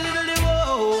wop, diddly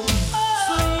whoa.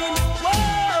 Swing,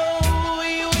 whoa,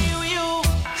 you,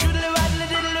 shoodly wop,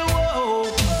 diddly whoa.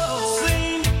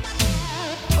 Swing,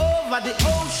 over the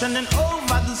ocean and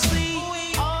over the sea.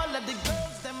 All of the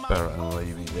girls them are Barrett and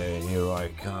Levy there, here I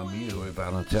come. You with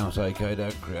Alan Townson, AkA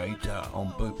the creator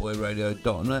on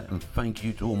bootboyradio.net. And thank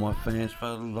you to all my fans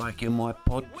for liking my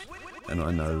pods. And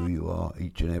I know who you are,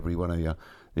 each and every one of you.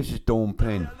 This is Dawn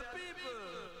Penn.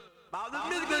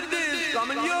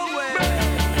 coming your way.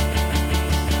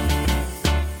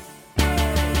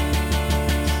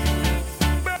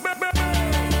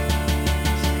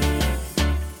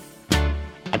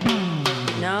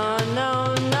 No,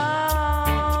 no, no.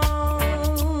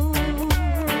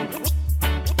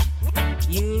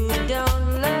 You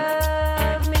don't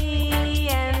love me,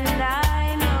 and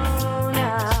I know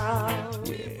now.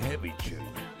 Yeah, heavy tune.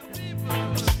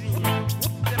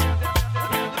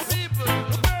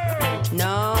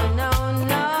 No, no,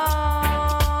 no.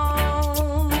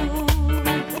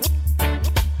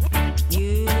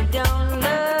 You don't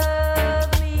love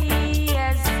me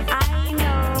as I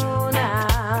know now.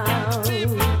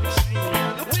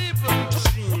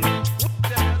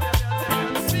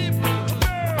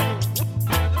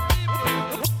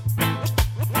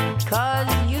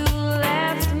 'Cause you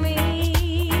left me,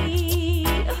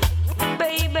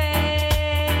 baby,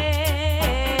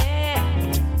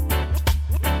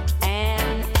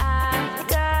 and I've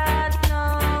got no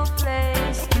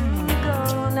place to go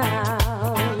now.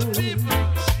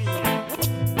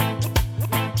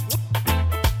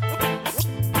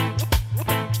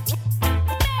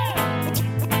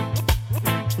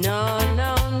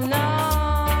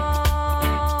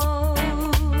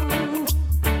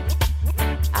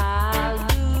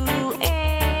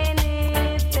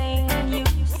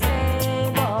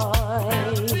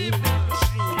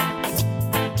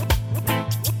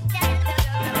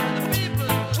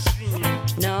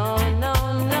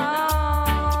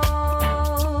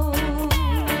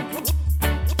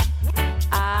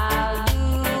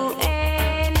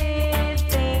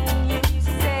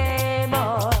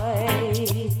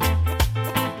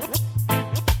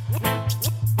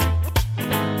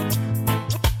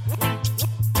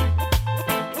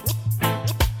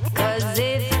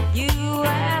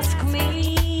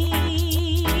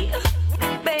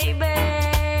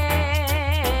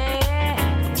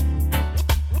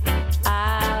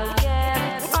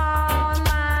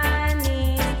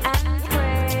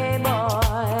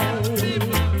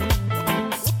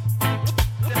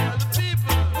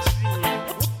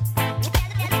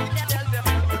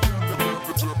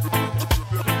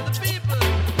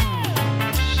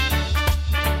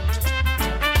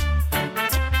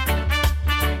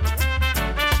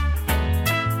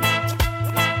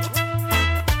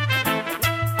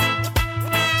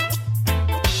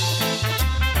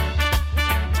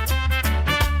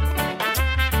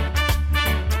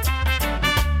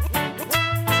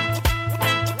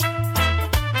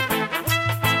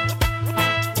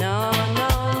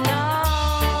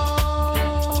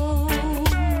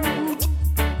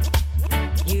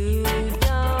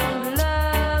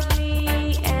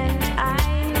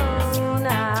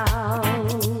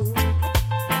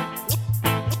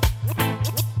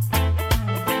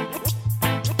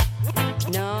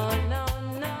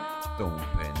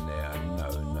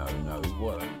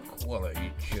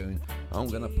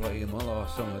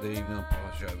 last song of the evening. I'll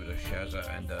pass you over to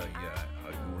Shazza, and yeah,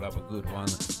 hope you'll have a good one.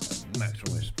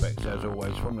 Maximum respects as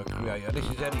always from the creator. This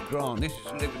is Eddie Grant. This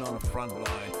is Living on the Front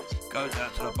Line. Goes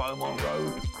out to the Beaumont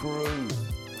Road crew.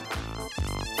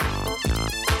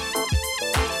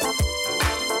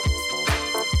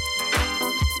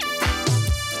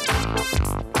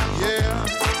 Yeah.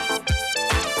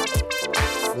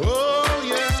 Oh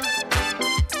yeah.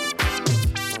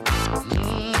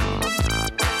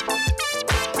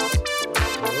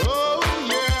 Oh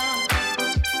yeah.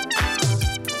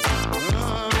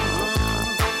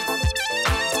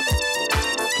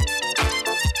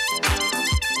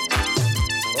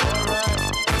 All right.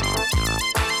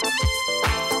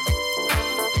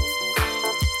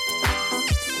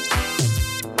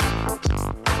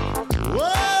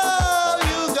 Whoa,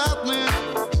 you got me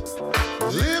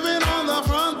living on the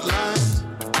front line.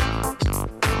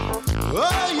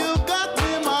 Oh, you got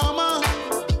me, mama,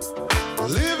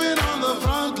 living on the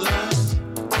front line.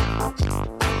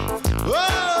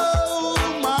 Oh,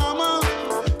 mama,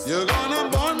 you're gonna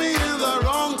burn me in the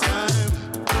wrong time.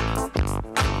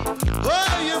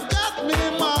 Oh, you've got me,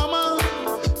 mama,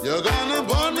 you're gonna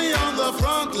burn me on the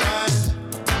front line.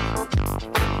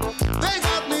 They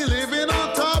got me living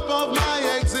on top of my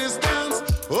existence.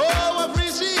 Oh,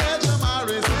 appreciate my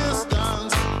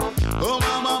resistance. Oh,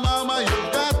 mama, mama, you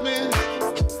got me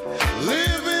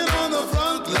living on the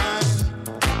front line.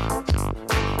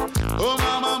 Oh,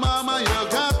 mama, mama, you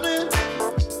got me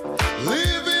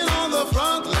living on the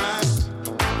front line.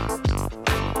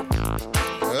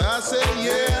 I say,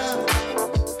 yeah,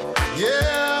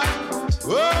 yeah,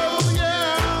 oh,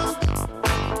 yeah.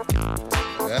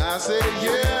 I say,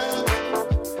 yeah.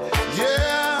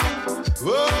 Yeah,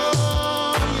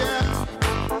 oh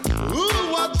yeah.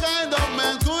 Ooh, what kind of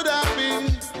man could I be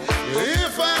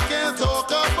if I can't talk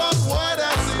about what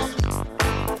I see?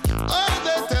 Oh,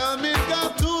 they tell me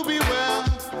got to beware.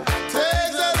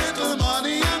 Take a little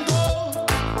money and go.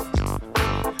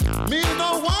 Me no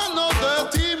want no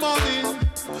dirty money.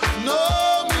 No,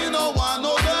 me no want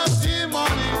no dirty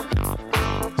money.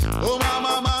 Oh,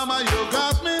 mama, mama, you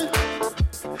got me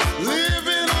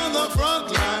living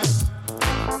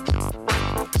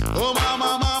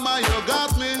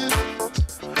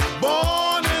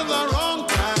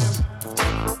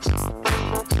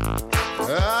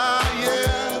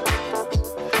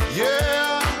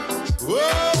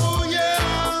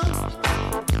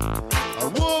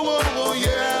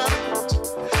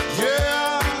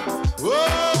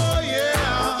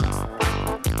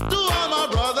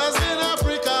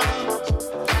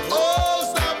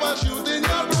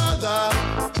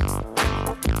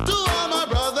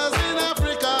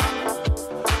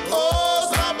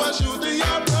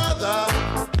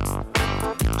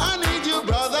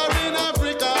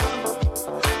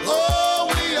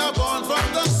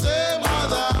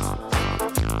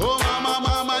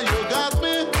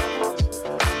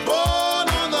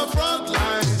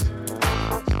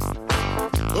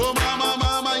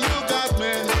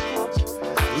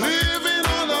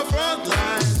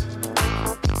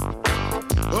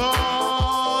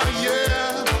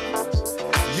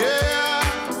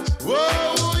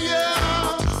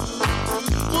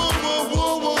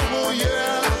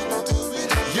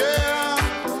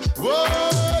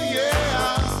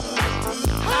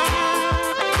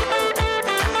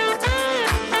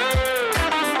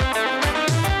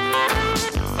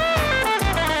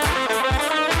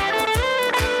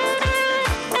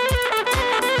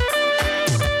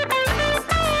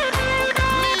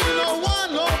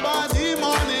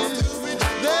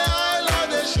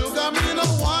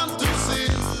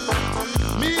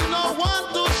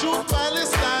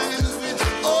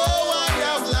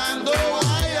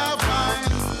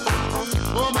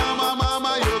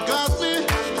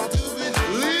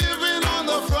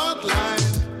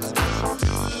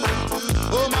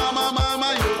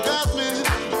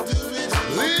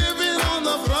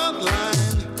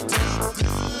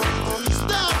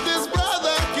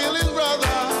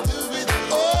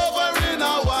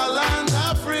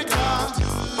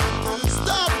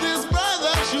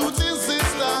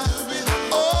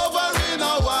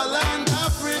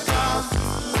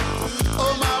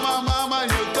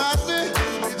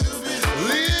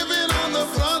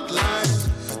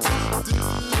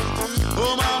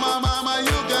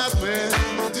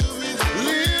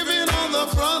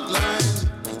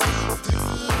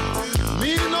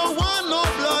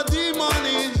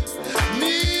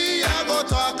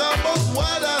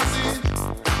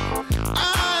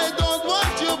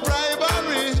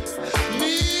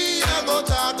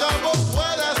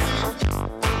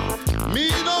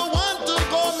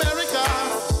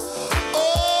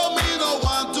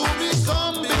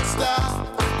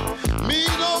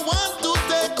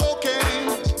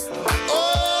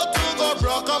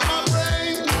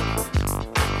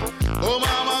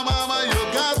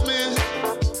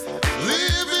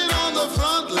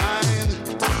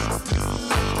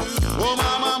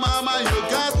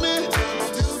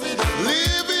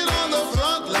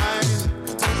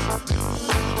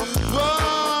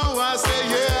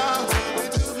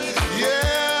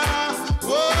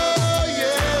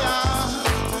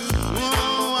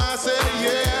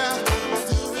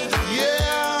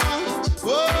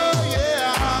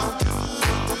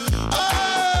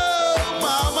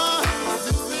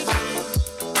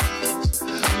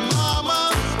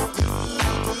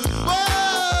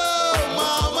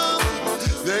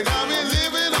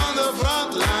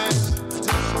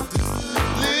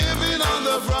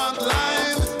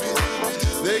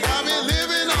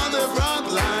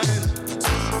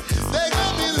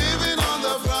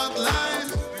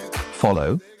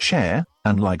Follow, share,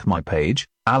 and like my page,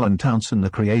 Alan Townson the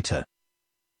Creator.